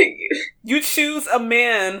 You choose a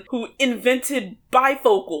man who invented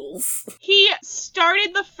bifocals. He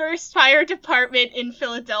started the first fire department in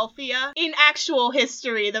Philadelphia. In actual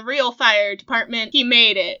history, the real fire department, he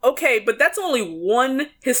made it. Okay, but that's only one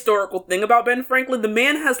historical thing about Ben Franklin. The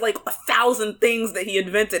man has like 1,000 things that he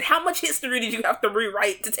invented. How much history did you have to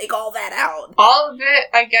rewrite to take all that out? All of it,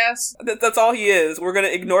 I guess. That's all he is. We're gonna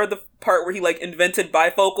ignore the part where he like invented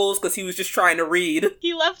bifocals because he was just trying to read.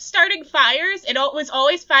 He loved starting fires and was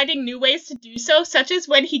always finding new ways to do so, such as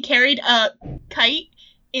when he carried a kite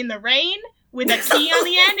in the rain with a key on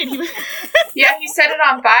the end, and he was yeah, he set it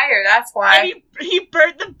on fire, that's why. And he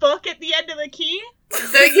burnt the book at the end of the key.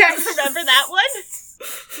 Yes. Remember that one?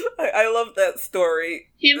 I love that story.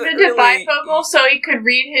 He invented bifocals so he could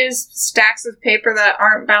read his stacks of paper that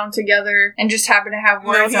aren't bound together and just happen to have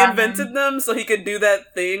words on he invented them so he could do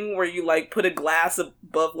that thing where you like put a glass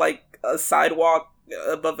above like a sidewalk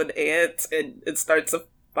above an ant and it starts a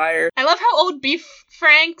fire. I love how old Beef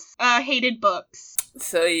Franks hated books.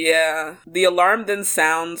 So yeah, the alarm then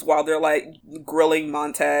sounds while they're like grilling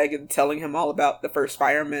Montag and telling him all about the first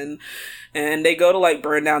fireman. And they go to like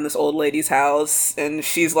burn down this old lady's house, and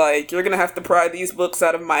she's like, "You're gonna have to pry these books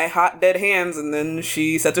out of my hot dead hands," and then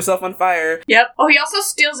she sets herself on fire. Yep. Oh, he also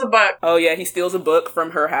steals a book. Oh yeah, he steals a book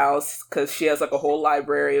from her house because she has like a whole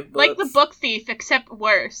library of books. Like the book thief, except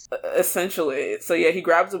worse. Essentially. So yeah, he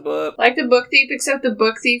grabs a book. Like the book thief, except the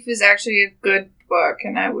book thief is actually a good book,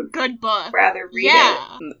 and I would rather read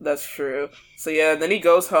it. That's true. So yeah, then he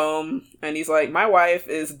goes home, and he's like, "My wife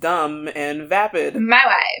is dumb and vapid. My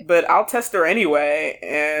wife. But I'll test her anyway."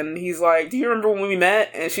 And he's like, "Do you remember when we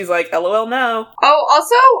met?" And she's like, "LOL, no." Oh,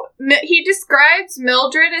 also, he describes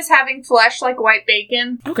Mildred as having flesh like white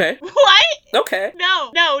bacon. Okay. What? Okay.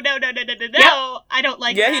 No. Yep. I don't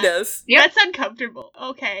like that. Yeah, he does. Yep. That's uncomfortable.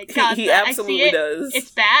 Okay. God, he absolutely does.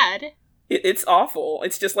 It's bad. It's awful.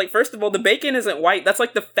 It's just like, first of all, the bacon isn't white. That's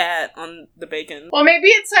like the fat on the bacon. Well, maybe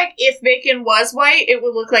it's like if bacon was white, it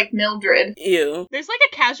would look like Mildred. Ew. There's like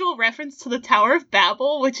a casual reference to the Tower of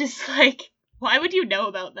Babel, which is like, why would you know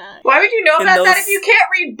about that? Why would you know about that if you can't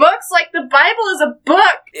read books? Like, the Bible is a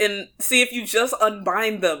book! And see, if you just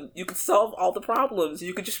unbind them, you could solve all the problems.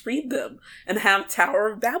 You could just read them and have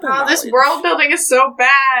Tower of Babel knowledge. This world building is so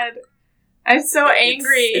bad. I'm so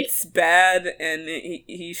angry. It's bad, and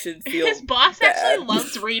he should feel His boss bad. actually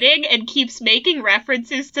loves reading and keeps making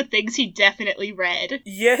references to things he definitely read.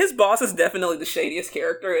 Yeah, his boss is definitely the shadiest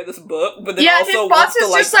character in this book, but then yeah, also his boss wants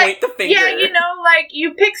to just point the finger. Yeah, you know, like,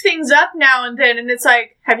 you pick things up now and then, and it's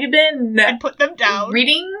like, have you been and put them down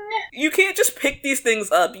reading? You can't just pick these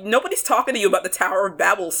things up. Nobody's talking to you about the Tower of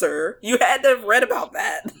Babel, sir. You had to have read about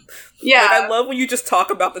that. Yeah. Like, I love when you just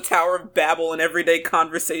talk about the Tower of Babel in everyday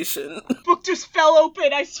conversation. The book just fell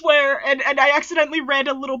open, I swear, and I accidentally read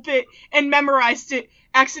a little bit and memorized it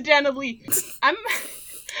accidentally.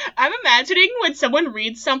 I'm imagining when someone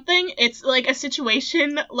reads something, it's like a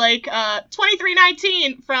situation like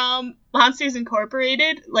 2319 from Monsters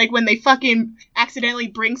Incorporated, like when they fucking accidentally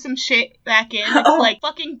bring some shit back in. It's like,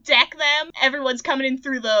 fucking deck them, everyone's coming in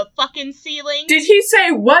through the fucking ceiling. Did he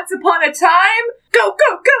say, once upon a time? Go,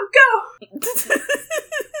 go, go, go!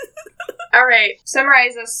 Alright,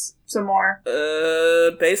 summarize us some more.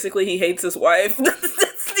 Basically he hates his wife.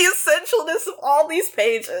 That's the essentialness of all these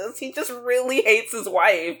pages. He just really hates his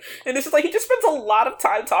wife. And it's just like, he just spends a lot of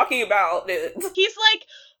time talking about it. He's like,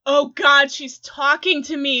 oh god, she's talking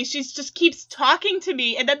to me. She just keeps talking to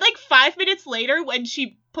me. And then like 5 minutes later, when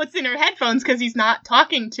she puts in her headphones because he's not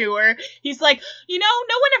talking to her, he's like, you know,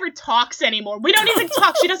 no one ever talks anymore. We don't even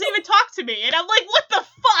talk. She doesn't even talk to me. And I'm like, what the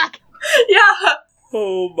fuck? Yeah.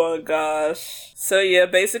 Oh my gosh. So yeah,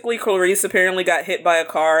 basically Clarice apparently got hit by a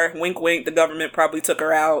car. Wink wink, the government probably took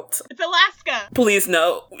her out. It's Alaska. Please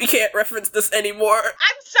no, we can't reference this anymore.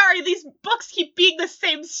 I'm sorry, these books keep being the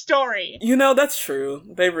same story. You know, that's true.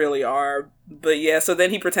 They really are. But yeah, so then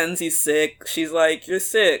he pretends he's sick. She's like, you're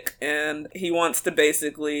sick. And he wants to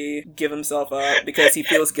basically give himself up because he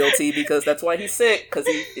feels guilty, because that's why he's sick, because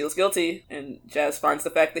he feels guilty. And Jazz finds the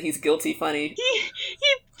fact that he's guilty funny.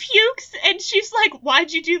 He pukes, and she's like,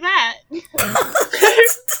 why'd you do that?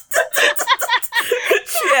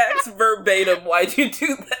 She asks verbatim, why'd you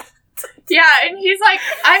do that? Yeah, and he's like,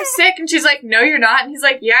 I'm sick, and she's like, no, you're not, and he's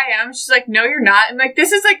like, yeah, I am. She's like, no, you're not, and like,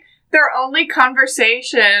 this is like their only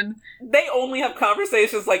conversation. They only have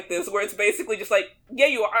conversations like this, where it's basically just like, yeah,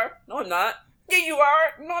 you are. No, I'm not. Yeah, you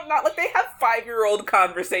are. No, I'm not. Like, they have 5-year-old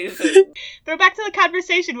conversations. Throw back to the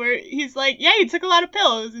conversation where he's like, yeah, you took a lot of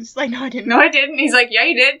pills. And she's like, no, I didn't. No, I didn't. He's like, yeah,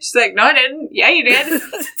 you did. She's like, no, I didn't. Yeah, you did.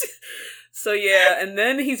 So yeah, and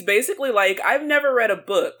then he's basically like, I've never read a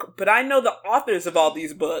book, but I know the authors of all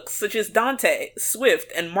these books, such as Dante,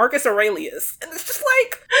 Swift, and Marcus Aurelius. And it's just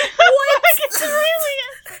like, what? Marcus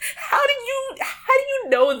Aurelius! How do you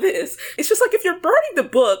know this? It's just like, if you're burning the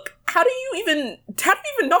book, how do you even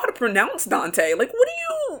know how to pronounce Dante? Like, what do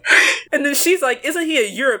you... And then she's like, isn't he a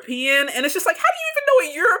European? And it's just like, how do you even know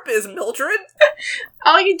what Europe is, Mildred?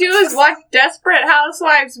 All you do is watch Desperate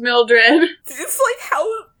Housewives, Mildred. It's like,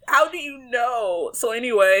 how do you know? So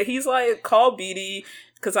anyway, he's like, call Beatty,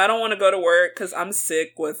 because I don't want to go to work, because I'm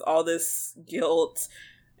sick with all this guilt.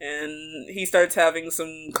 And he starts having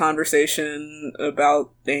some conversation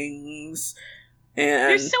about things. And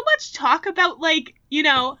there's so much talk about, like, you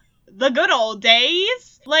know, the good old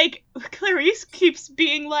days. Like, Clarice keeps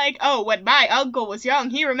being like, oh, when my uncle was young,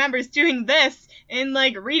 he remembers doing this and,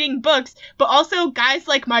 like, reading books. But also, guys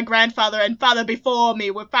like my grandfather and father before me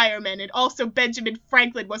were firemen. And also, Benjamin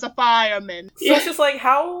Franklin was a fireman. So it's just like,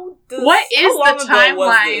 what is the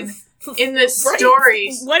timeline in this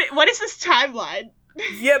story? What is this timeline?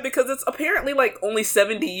 Yeah, because it's apparently, like, only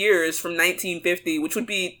 70 years from 1950, which would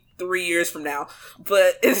be 3 years from now.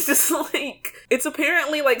 But it's just, like, it's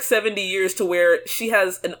apparently, like, 70 years to where she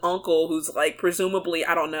has an uncle who's, like, presumably,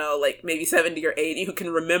 I don't know, like, maybe 70 or 80, who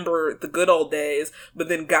can remember the good old days. But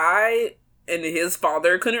then Guy and his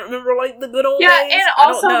father couldn't remember, like, the good old days. Yeah, and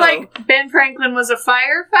also, like, Ben Franklin was a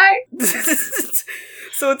firefighter.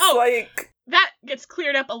 So it's like... That gets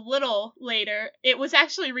cleared up a little later. It was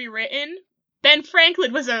actually rewritten. Ben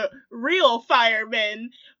Franklin was a real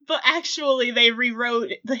fireman, but actually they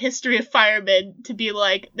rewrote the history of firemen to be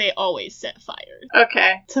like, they always set fires.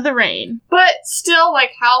 Okay. To the rain. But still,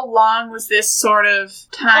 like, how long was this sort of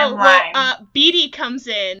timeline? Beatty comes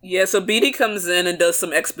in. Yeah, so Beatty comes in and does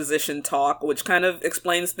some exposition talk, which kind of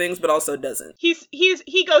explains things, but also doesn't.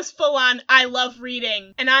 He goes full on, I love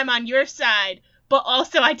reading, and I'm on your side, but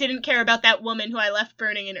also I didn't care about that woman who I left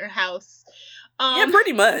burning in her house. Yeah,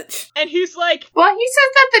 pretty much. And he's like... Well, he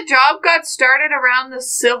says that the job got started around the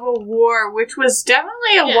Civil War, which was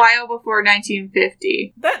definitely a while before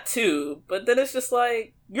 1950. That too, but then it's just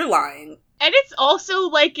like, you're lying. And it's also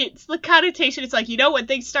like, it's the connotation, it's like, you know when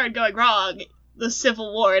things started going wrong? The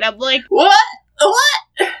Civil War. And I'm like... What?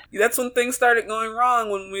 That's when things started going wrong,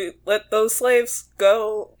 when we let those slaves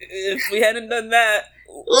go. If we hadn't done that,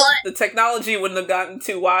 the technology wouldn't have gotten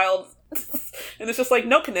too wild. And it's just like,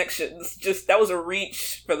 no connections. Just, that was a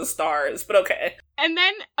reach for the stars, but okay. And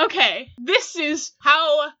then, okay, this is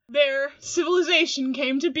how their civilization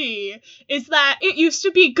came to be, is that it used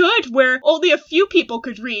to be good where only a few people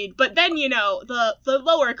could read, but then, you know, the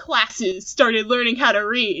lower classes started learning how to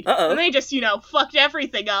read. And they just, you know, fucked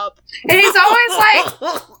everything up. And he's always like,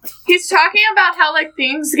 he's talking about how, like,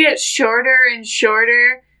 things get shorter and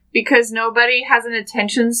shorter because nobody has an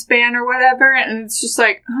attention span or whatever, and it's just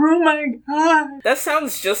like, oh my god. That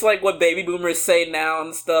sounds just like what baby boomers say now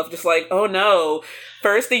and stuff, just like, oh no,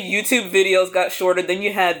 first the YouTube videos got shorter, then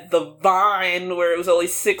you had the Vine, where it was only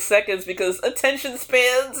 6 seconds because attention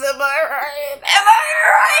spans, am I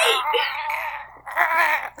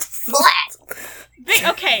right?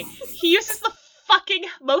 Okay, he uses the fucking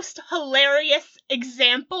most hilarious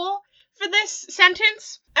example for this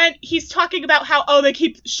sentence. And he's talking about how, oh, they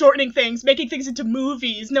keep shortening things, making things into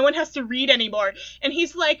movies. No one has to read anymore. And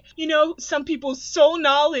he's like, you know, some people's sole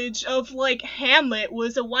knowledge of, like, Hamlet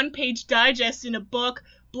was a 1-page digest in a book,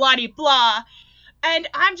 blah-de-blah. And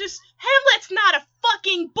I'm just, Hamlet's not a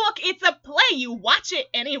fucking book, it's a play. You watch it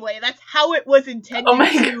anyway. That's how it was intended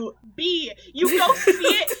to be. You go see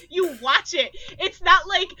it, you watch it. It's not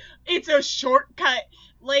like it's a shortcut.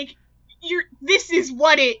 Like, this is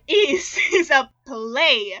what it is a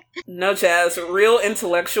play. No, Chaz, real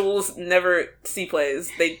intellectuals never see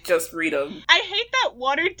plays. They just read them. I hate that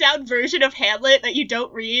watered down version of Hamlet that you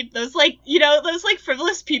don't read. Those, like, you know, those, like,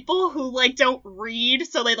 frivolous people who, like, don't read,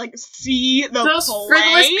 so they, like, see the those play.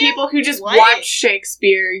 Frivolous people who just watch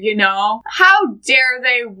Shakespeare, you know? How dare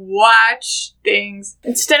they watch things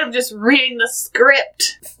instead of just reading the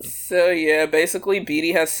script? So, yeah, basically,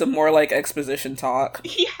 Beatty has some more, like, exposition talk.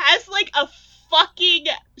 He has, like, a fucking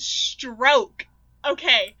stroke.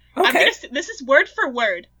 Okay. This is word for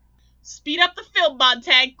word. Speed up the film,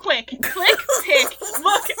 Montag, quick. Click, pick,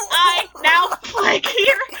 look, I, now, flick.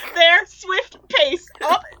 Here, there, swift pace.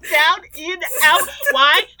 Up, down, in, out,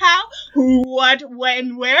 why, how, who, what,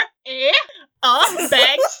 when, where,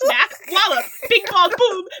 bang, smack, wallop, bing, bong,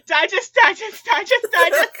 boom, digest.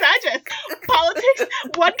 Politics,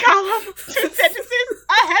 one column, 2 sentences,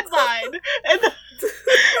 a headline. And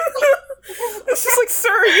it's just like, sir,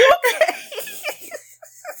 are you okay?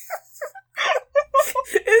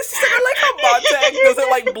 It's just like how Montag doesn't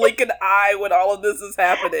like blink an eye when all of this is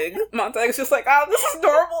happening. Montag's just like, this is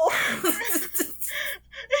normal.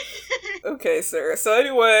 Okay, sir. So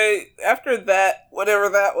anyway, after that, whatever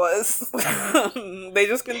that was, they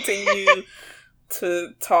just continue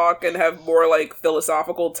to talk and have more like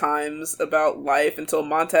philosophical times about life until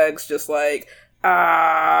Montag's just like,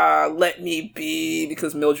 let me be,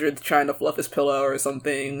 because Mildred's trying to fluff his pillow or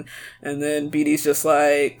something, and then Beatty's just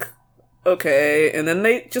like, okay, and then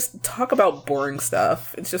they just talk about boring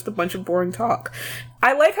stuff. It's just a bunch of boring talk.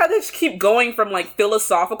 I like how they just keep going from, like,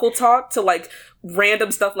 philosophical talk to, like,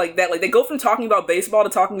 random stuff like that. Like, they go from talking about baseball to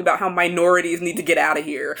talking about how minorities need to get out of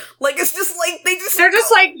here. Like, it's just like, they're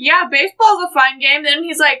just like, yeah, baseball's a fine game. Then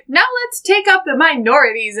he's like, now let's take up the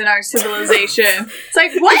minorities in our civilization. It's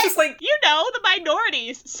like, what? It's just like, the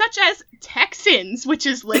minorities, such as Texans, which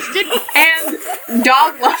is listed, and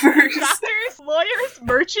dog lovers. Doctors, lawyers,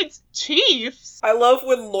 merchants, chiefs. I love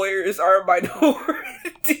when lawyers are a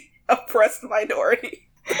minority. Oppressed minority.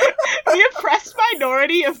 The oppressed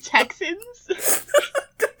minority of Texans. And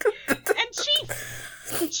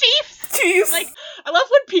Chiefs. Like, I love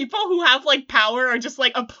when people who have, like, power are just,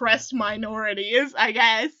 like, oppressed minorities, I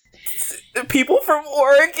guess. People from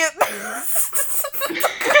Oregon. People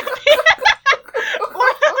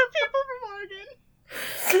from Oregon.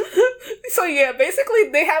 So yeah, basically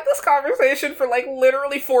they have this conversation for like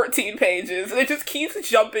literally 14 pages, and it just keeps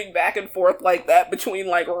jumping back and forth like that between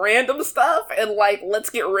like random stuff and like, let's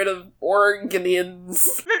get rid of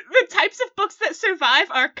Oregonians. The types of books that survive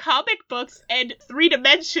are comic books and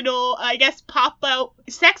 3-dimensional, I guess, pop-out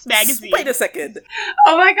sex magazines. Wait a second.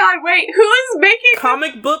 Oh my god, wait, who is making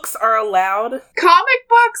comic books are allowed? Comic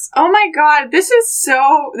books? Oh my god, this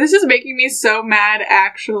is making me so mad,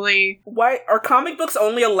 actually. Why are comic books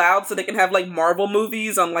only allowed so they can have like Marvel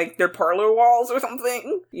movies on like their parlor walls or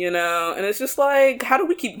something? You know, and it's just like, how do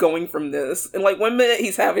we keep going from this? And like 1 minute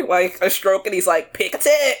he's having like a stroke and he's like, pick a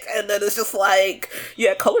tick, and then it's just like,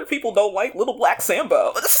 yeah, colored people don't like Little Black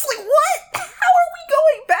Sambo. It's just like, what? How are we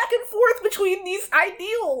going back and forth between these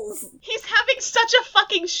ideals? He's having such a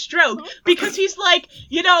fucking stroke because he's like,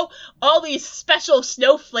 all these special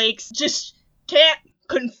snowflakes just can't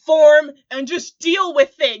conform and just deal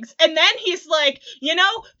with things. And then he's like,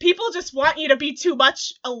 people just want you to be too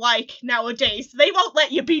much alike nowadays. They won't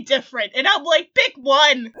let you be different. And I'm like, pick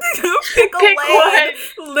one. Pick one.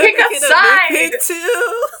 Pick a side. Pick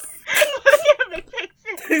two.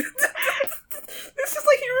 It's just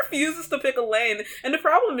like he refuses to pick a lane. And the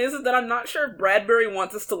problem is that I'm not sure if Bradbury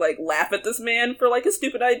wants us to like laugh at this man for like his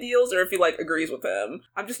stupid ideals or if he like agrees with him.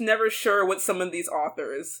 I'm just never sure with some of these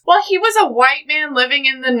authors. Well, he was a white man living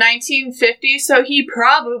in the 1950s, so he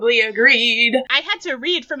probably agreed. I had to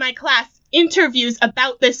read for my class interviews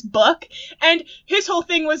about this book, and his whole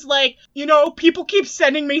thing was like, people keep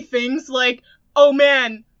sending me things like, oh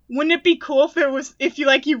man, wouldn't it be cool if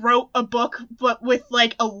you wrote a book but with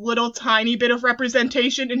like a little tiny bit of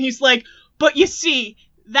representation? And he's like, but you see,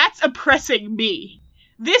 that's oppressing me.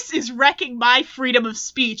 This is wrecking my freedom of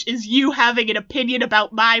speech, is you having an opinion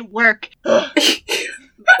about my work. The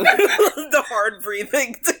hard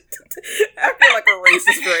breathing. After like a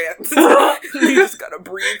racist rant. You just gotta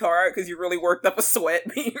breathe hard because you really worked up a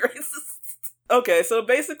sweat being racist. Okay, so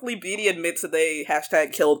basically Beatty admits that they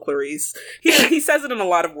 #killed Clarice. He says it in a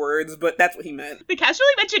lot of words, but that's what he meant. They casually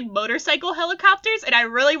mentioned motorcycle helicopters, and I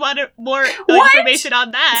really wanted more information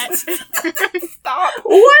on that. Stop.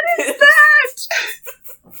 What is that?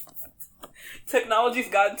 Technology's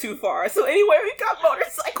gotten too far. So anyway, we got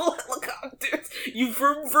motorcycle helicopters. You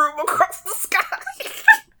vroom vroom across the sky.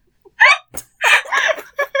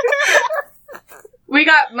 We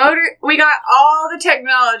got all the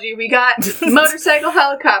technology. We got motorcycle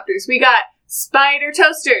helicopters. We got spider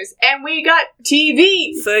toasters. And we got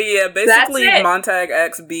TV. So yeah, basically Montag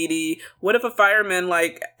asks Beatty, what if a fireman,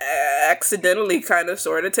 like, accidentally kind of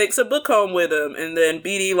sort of takes a book home with him? And then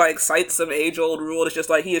Beatty, like, cites some age-old rule. It's just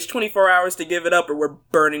like, he has 24 hours to give it up or we're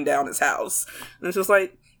burning down his house. And it's just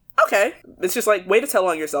like, okay. It's just like, way to tell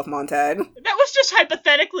on yourself, Montag. That was just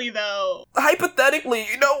hypothetically, though. Hypothetically,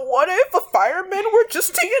 what if a fireman were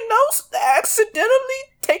just to, accidentally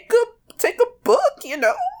take a book, you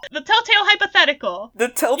know? The Telltale hypothetical. The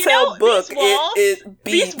Telltale book.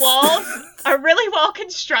 These walls are really well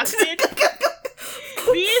constructed.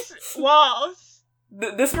 These walls.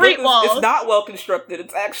 This book is not well constructed.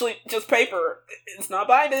 It's actually just paper. It's not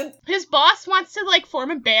binding. His boss wants to, like, form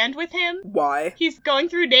a band with him. Why? He's going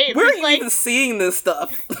through names. Where are you even seeing this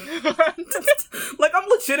stuff? Like, I'm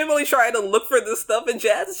legitimately trying to look for this stuff, and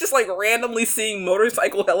Jazz is just, like, randomly seeing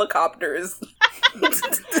motorcycle helicopters.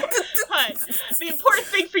 The important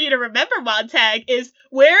thing for you to remember, Montag, is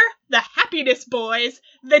we're the Happiness Boys,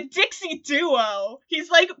 the Dixie Duo. He's,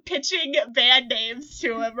 like, pitching band names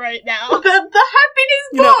to him right now. The Happiness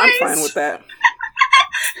Boys! You know, I'm fine with that.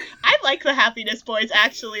 I like the Happiness Boys,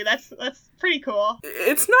 actually. That's pretty cool.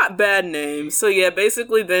 It's not bad names. So yeah,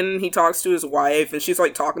 basically then he talks to his wife, and she's,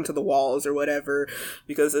 like, talking to the walls or whatever,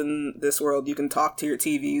 because in this world you can talk to your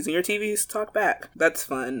TVs, and your TVs talk back. That's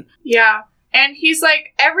fun. Yeah. And he's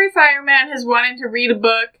like, every fireman has wanted to read a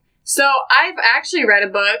book, so I've actually read a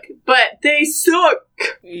book, but they suck.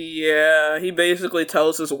 Yeah, he basically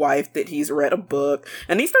tells his wife that he's read a book,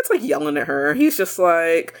 and he starts, like, yelling at her. He's just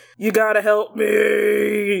like, you gotta help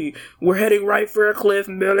me. We're heading right for a cliff,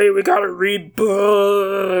 Millie. We gotta read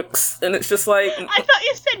books. And it's just like... I thought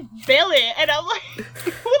you said Billy, and I'm like,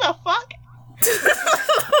 who the fuck?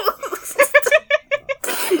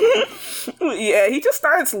 Yeah, he just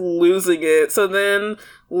starts losing it. So then,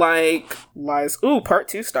 like, part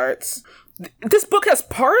 2 starts. This book has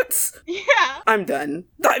parts? Yeah. I'm done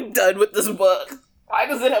with this book. Why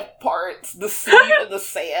does it have parts? The sea and the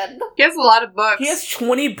sand? He has a lot of books. He has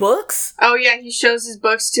 20 books? Oh yeah, he shows his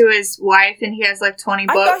books to his wife, and he has, like, 20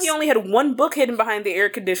 books. I thought he only had one book hidden behind the air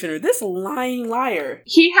conditioner. This lying liar.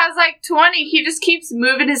 He has, like, 20. He just keeps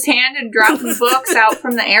moving his hand and dropping books out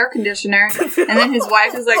from the air conditioner. And then his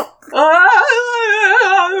wife is like,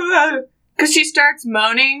 because she starts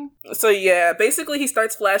moaning. So yeah, basically he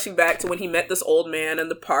starts flashing back to when he met this old man in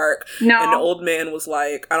the park. No. And the old man was,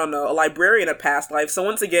 like, I don't know, a librarian in a past life. So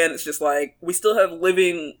once again, it's just like, we still have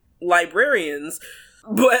living librarians,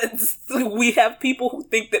 but we have people who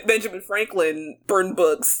think that Benjamin Franklin burned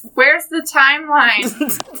books. Where's the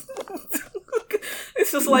timeline?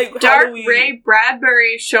 It's just like, Dark Ray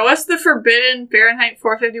Bradbury, show us the forbidden Fahrenheit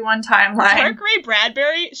 451 timeline. Dark Ray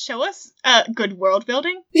Bradbury, show us good world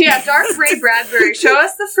building? Yeah, Dark Ray Bradbury, show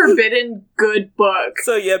us the forbidden good book.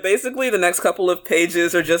 So yeah, basically the next couple of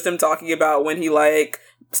pages are just him talking about when he, like,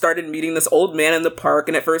 started meeting this old man in the park,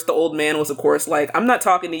 and at first the old man was, of course, like, I'm not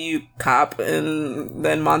talking to you, cop, and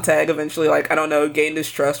then Montag eventually, like, I don't know, gained his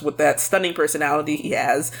trust with that stunning personality he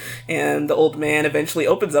has, and the old man eventually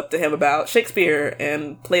opens up to him about Shakespeare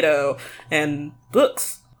and Plato and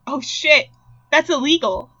books. Oh shit, that's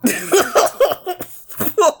illegal. Chris,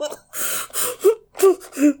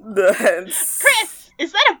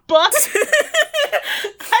 is that a book?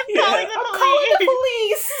 I'm calling the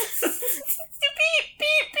police. Beep,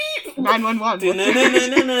 beep, beep. 911.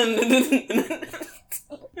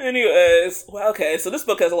 Anyways, well, okay, so this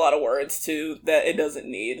book has a lot of words, too, that it doesn't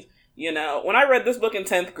need. You know, when I read this book in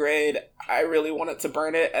 10th grade, I really wanted to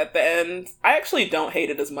burn it at the end. I actually don't hate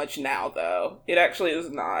it as much now, though. It actually is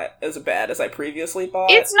not as bad as I previously thought.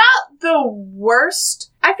 It's not the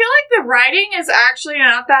worst. I feel like the writing is actually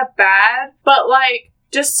not that bad, but, like,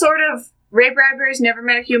 just sort of, Ray Bradbury's never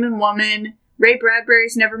met a human woman. Ray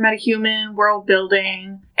Bradbury's never met a human, world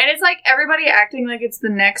building. And it's like everybody acting like it's the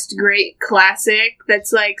next great classic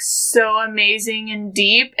that's like so amazing and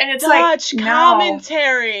deep. And it's Dutch like,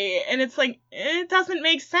 commentary. And it's like, it doesn't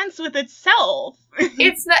make sense with itself.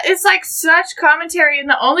 It's like such commentary, and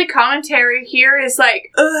the only commentary here is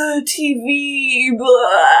like, TV,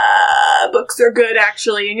 blah, books are good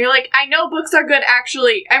actually. And you're like, I know books are good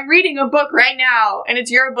actually. I'm reading a book right now, and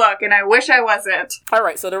it's your book, and I wish I wasn't.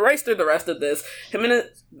 Alright, so to race through the rest of this,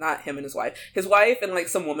 not him and his wife and like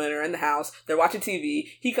some woman are in the house, they're watching TV,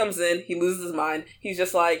 he comes in, he loses his mind, he's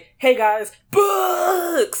just like, hey guys,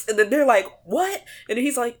 books! And then they're like, what? And then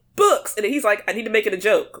he's like, books! And then he's like, I need to make it a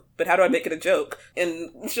joke, but how do I make it a joke? And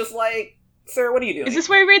it's just like, sir, what are you doing? Is this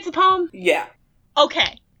where he reads the poem? Yeah.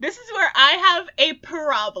 Okay, this is where I have a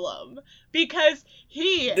problem, because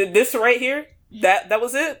This right here? That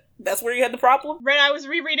was it? That's where you had the problem? When I was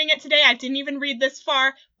rereading it today, I didn't even read this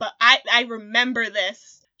far, but I remember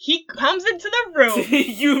this. He comes into the room.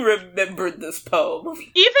 You remembered this poem.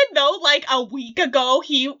 Even though, like, a week ago,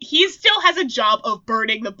 he still has a job of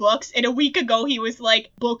burning the books, and a week ago he was like,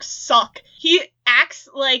 books suck. He acts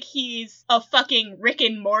like he's a fucking Rick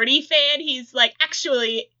and Morty fan. He's like,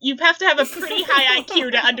 actually, you have to have a pretty high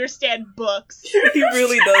IQ to understand books. He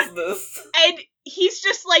really does this. And he's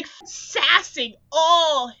just, like, sassing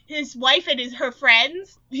all his wife and her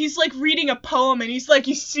friends. He's, like, reading a poem, and he's like,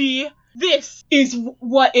 you see, this is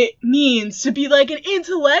what it means to be, like, an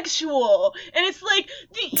intellectual. And it's like,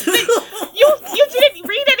 you didn't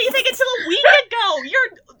read anything until a week ago.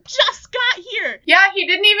 You're just got here. Yeah, he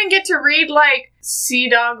didn't even get to read, like, Sea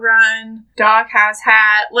Dog Run, Dog Has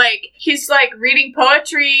Hat. Like, he's, like, reading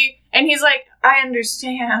poetry, and he's like, I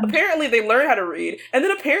understand. Apparently they learn how to read, and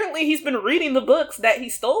then apparently he's been reading the books that he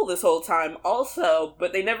stole this whole time also,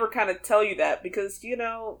 but they never kind of tell you that because, you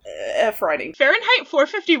know, F writing. Fahrenheit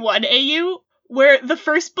 451 AU, where the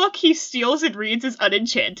first book he steals and reads is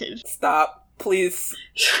Unenchanted. Stop. Please.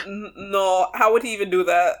 No. How would he even do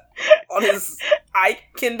that? On his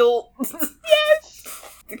Kindle? Yes!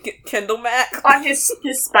 Kindle Mac? On his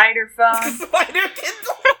spider phone. Spider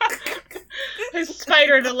Kindle? His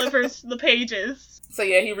spider delivers the pages. So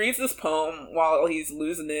yeah, he reads this poem while he's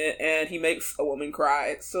losing it, and he makes a woman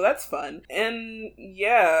cry. So that's fun. And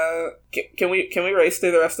yeah, can we race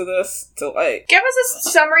through the rest of this to like give us a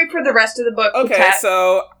summary for the rest of the book? Okay,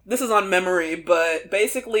 so this is on memory, but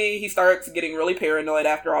basically he starts getting really paranoid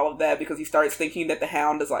after all of that because he starts thinking that the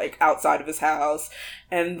Hound is like outside of his house,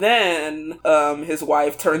 and then his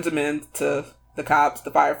wife turns him in to the cops,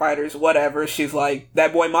 the firefighters, whatever. She's like,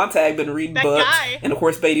 that boy Montag been reading that books. Guy. And of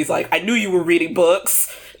course Beatty's like, I knew you were reading books.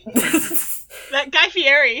 That Guy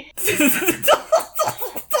Fieri.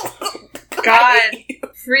 God,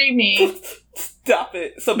 free me. Stop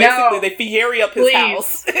it. So basically they Fieri up his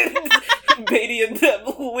house. Beatty and them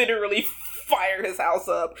literally fire his house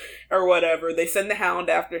up or whatever. They send the Hound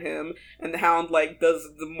after him, and the Hound like does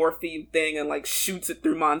the morphine thing and like shoots it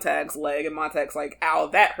through Montag's leg, and Montag's like, ow,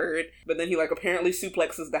 that hurt. But then he like apparently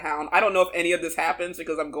suplexes the Hound. I don't know if any of this happens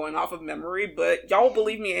because I'm going off of memory, but y'all will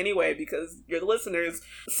believe me anyway because you're the listeners.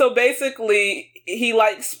 So basically he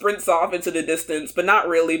like sprints off into the distance, but not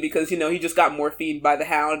really because, you know, he just got morphined by the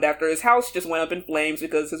Hound after his house just went up in flames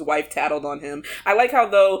because his wife tattled on him. I like how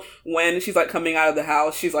though when she's like coming out of the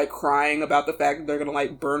house, she's like crying about the fact that they're gonna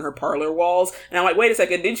like burn her parlor walls, and I'm like, wait a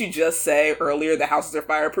second, didn't you just say earlier the houses are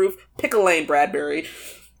fireproof? Pick a lane, Bradbury.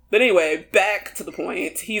 But anyway, back to the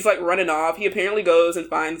point. He's like running off. He apparently goes and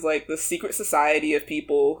finds like the secret society of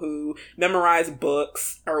people who memorize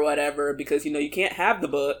books or whatever because, you know, you can't have the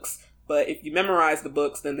books. But if you memorize the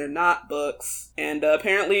books, then they're not books. And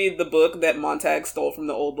apparently the book that Montag stole from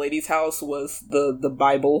the old lady's house was the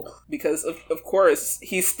Bible. Because, of course,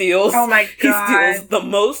 he steals... Oh my God. He steals the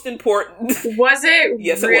most important... Was it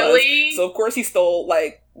Yes, really? It was. So, of course, he stole,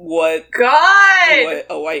 like, what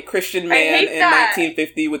a white Christian man in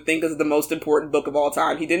 1950 would think is the most important book of all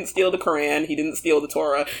time. He didn't steal the Quran. He didn't steal the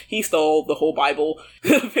Torah. He stole the whole Bible.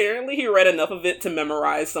 Apparently, he read enough of it to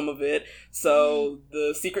memorize some of it. So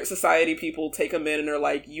the secret society people take him in and they're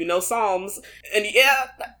like, you know Psalms. And yeah,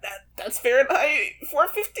 that's Fahrenheit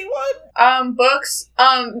 451. Books.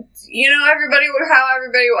 You know how everybody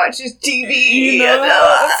watches TV. You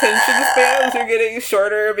know, attention spans are getting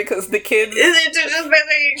shorter because the kids...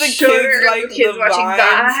 The kids watching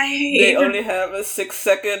Vine. They only have a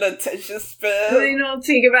 6-second attention span. They don't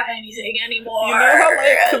think about anything anymore. You know how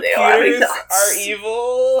like computers are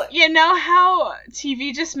evil? You know how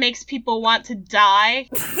TV just makes people want to die?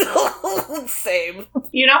 Same.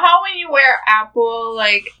 You know how when you wear Apple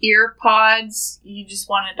like ear pods, you just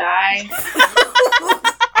want to die?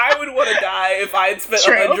 I would want to die if I had spent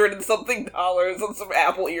 $100 and something on some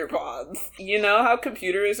Apple earpods. You know how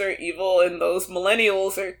computers are evil and those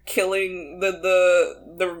millennials are killing the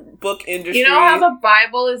book industry. You know how the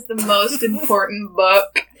Bible is the most important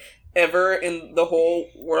book ever in the whole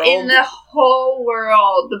world? In the whole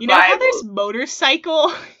world, You know how there's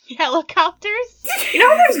motorcycle helicopters? You know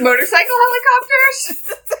how there's motorcycle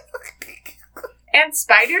helicopters? And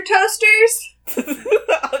spider toasters?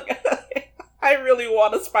 Oh, God. I really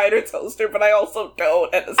want a spider toaster, but I also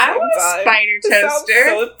don't at the same time. I want a spider toaster. It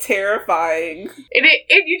sounds so terrifying.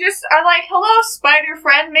 It you just are like, hello, spider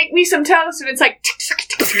friend, make me some toast, and it's like...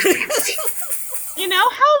 You know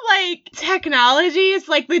how, like, technology is,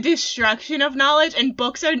 like, the destruction of knowledge, and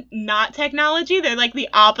books are not technology? They're, like, the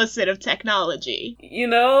opposite of technology. You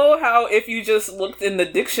know how if you just looked in the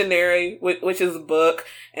dictionary, which is a book,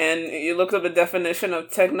 and you looked up a definition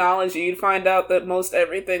of technology, you'd find out that most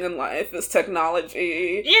everything in life is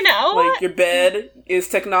technology. You know? Like, your bed is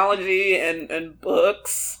technology, and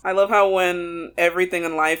books. I love how when everything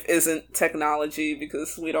in life isn't technology,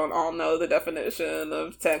 because we don't all know the definition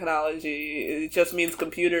of technology, it just means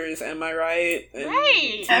computers, am I right?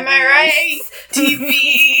 Right. Am I right?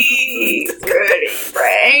 TV. Pretty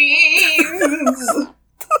brains.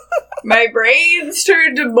 My My brain's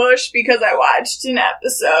turned to mush because I watched an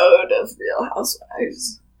episode of Real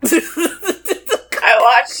Housewives. I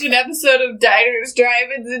watched an episode of Diners,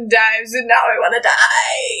 Drive-Ins, and Dives, and now I want to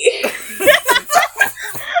die.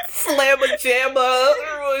 Slamma Jamma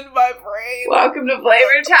ruined my brain. Welcome to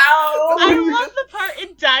Flavor Town. I love the part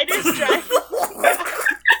in Diners,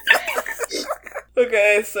 Drive-Ins.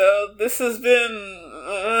 Okay, so this has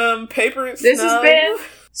been Paper Snub. This has been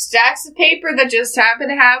stacks of paper that just happen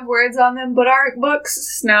to have words on them but aren't books.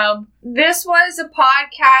 Snub. This was a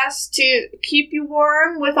podcast to keep you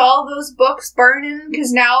warm with all those books burning,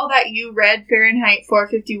 because now that you read Fahrenheit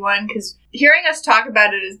 451, because hearing us talk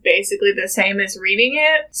about it is basically the same as reading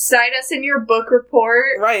it, cite us in your book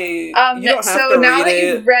report. Right. You don't have so to now read that it.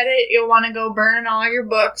 you've read it, you'll want to go burn all your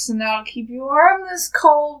books, and that'll keep you warm this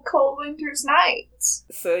cold, cold winter's nights.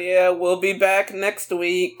 So yeah, we'll be back next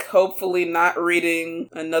week, hopefully not reading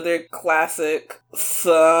another classic.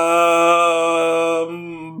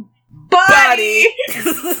 Body.